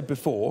I've said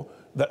before,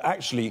 that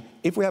actually,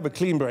 if we have a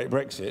clean break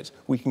Brexit,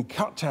 we can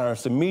cut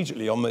tariffs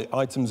immediately on the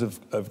items of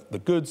the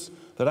goods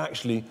that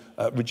actually,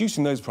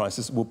 reducing those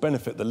prices will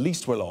benefit the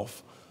least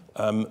well-off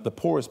the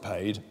poor is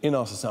paid in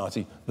our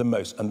society the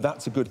most, and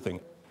that's a good thing.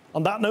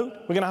 On that note,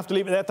 we're going to have to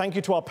leave it there. Thank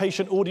you to our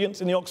patient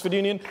audience in the Oxford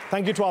Union.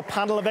 Thank you to our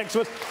panel of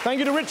experts. Thank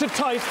you to Richard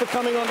Tice for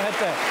coming on Head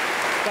to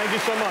Head. Thank you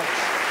so much.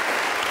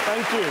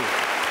 Thank you.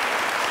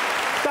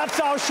 That's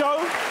our show.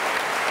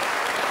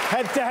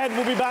 Head to Head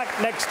will be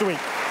back next week.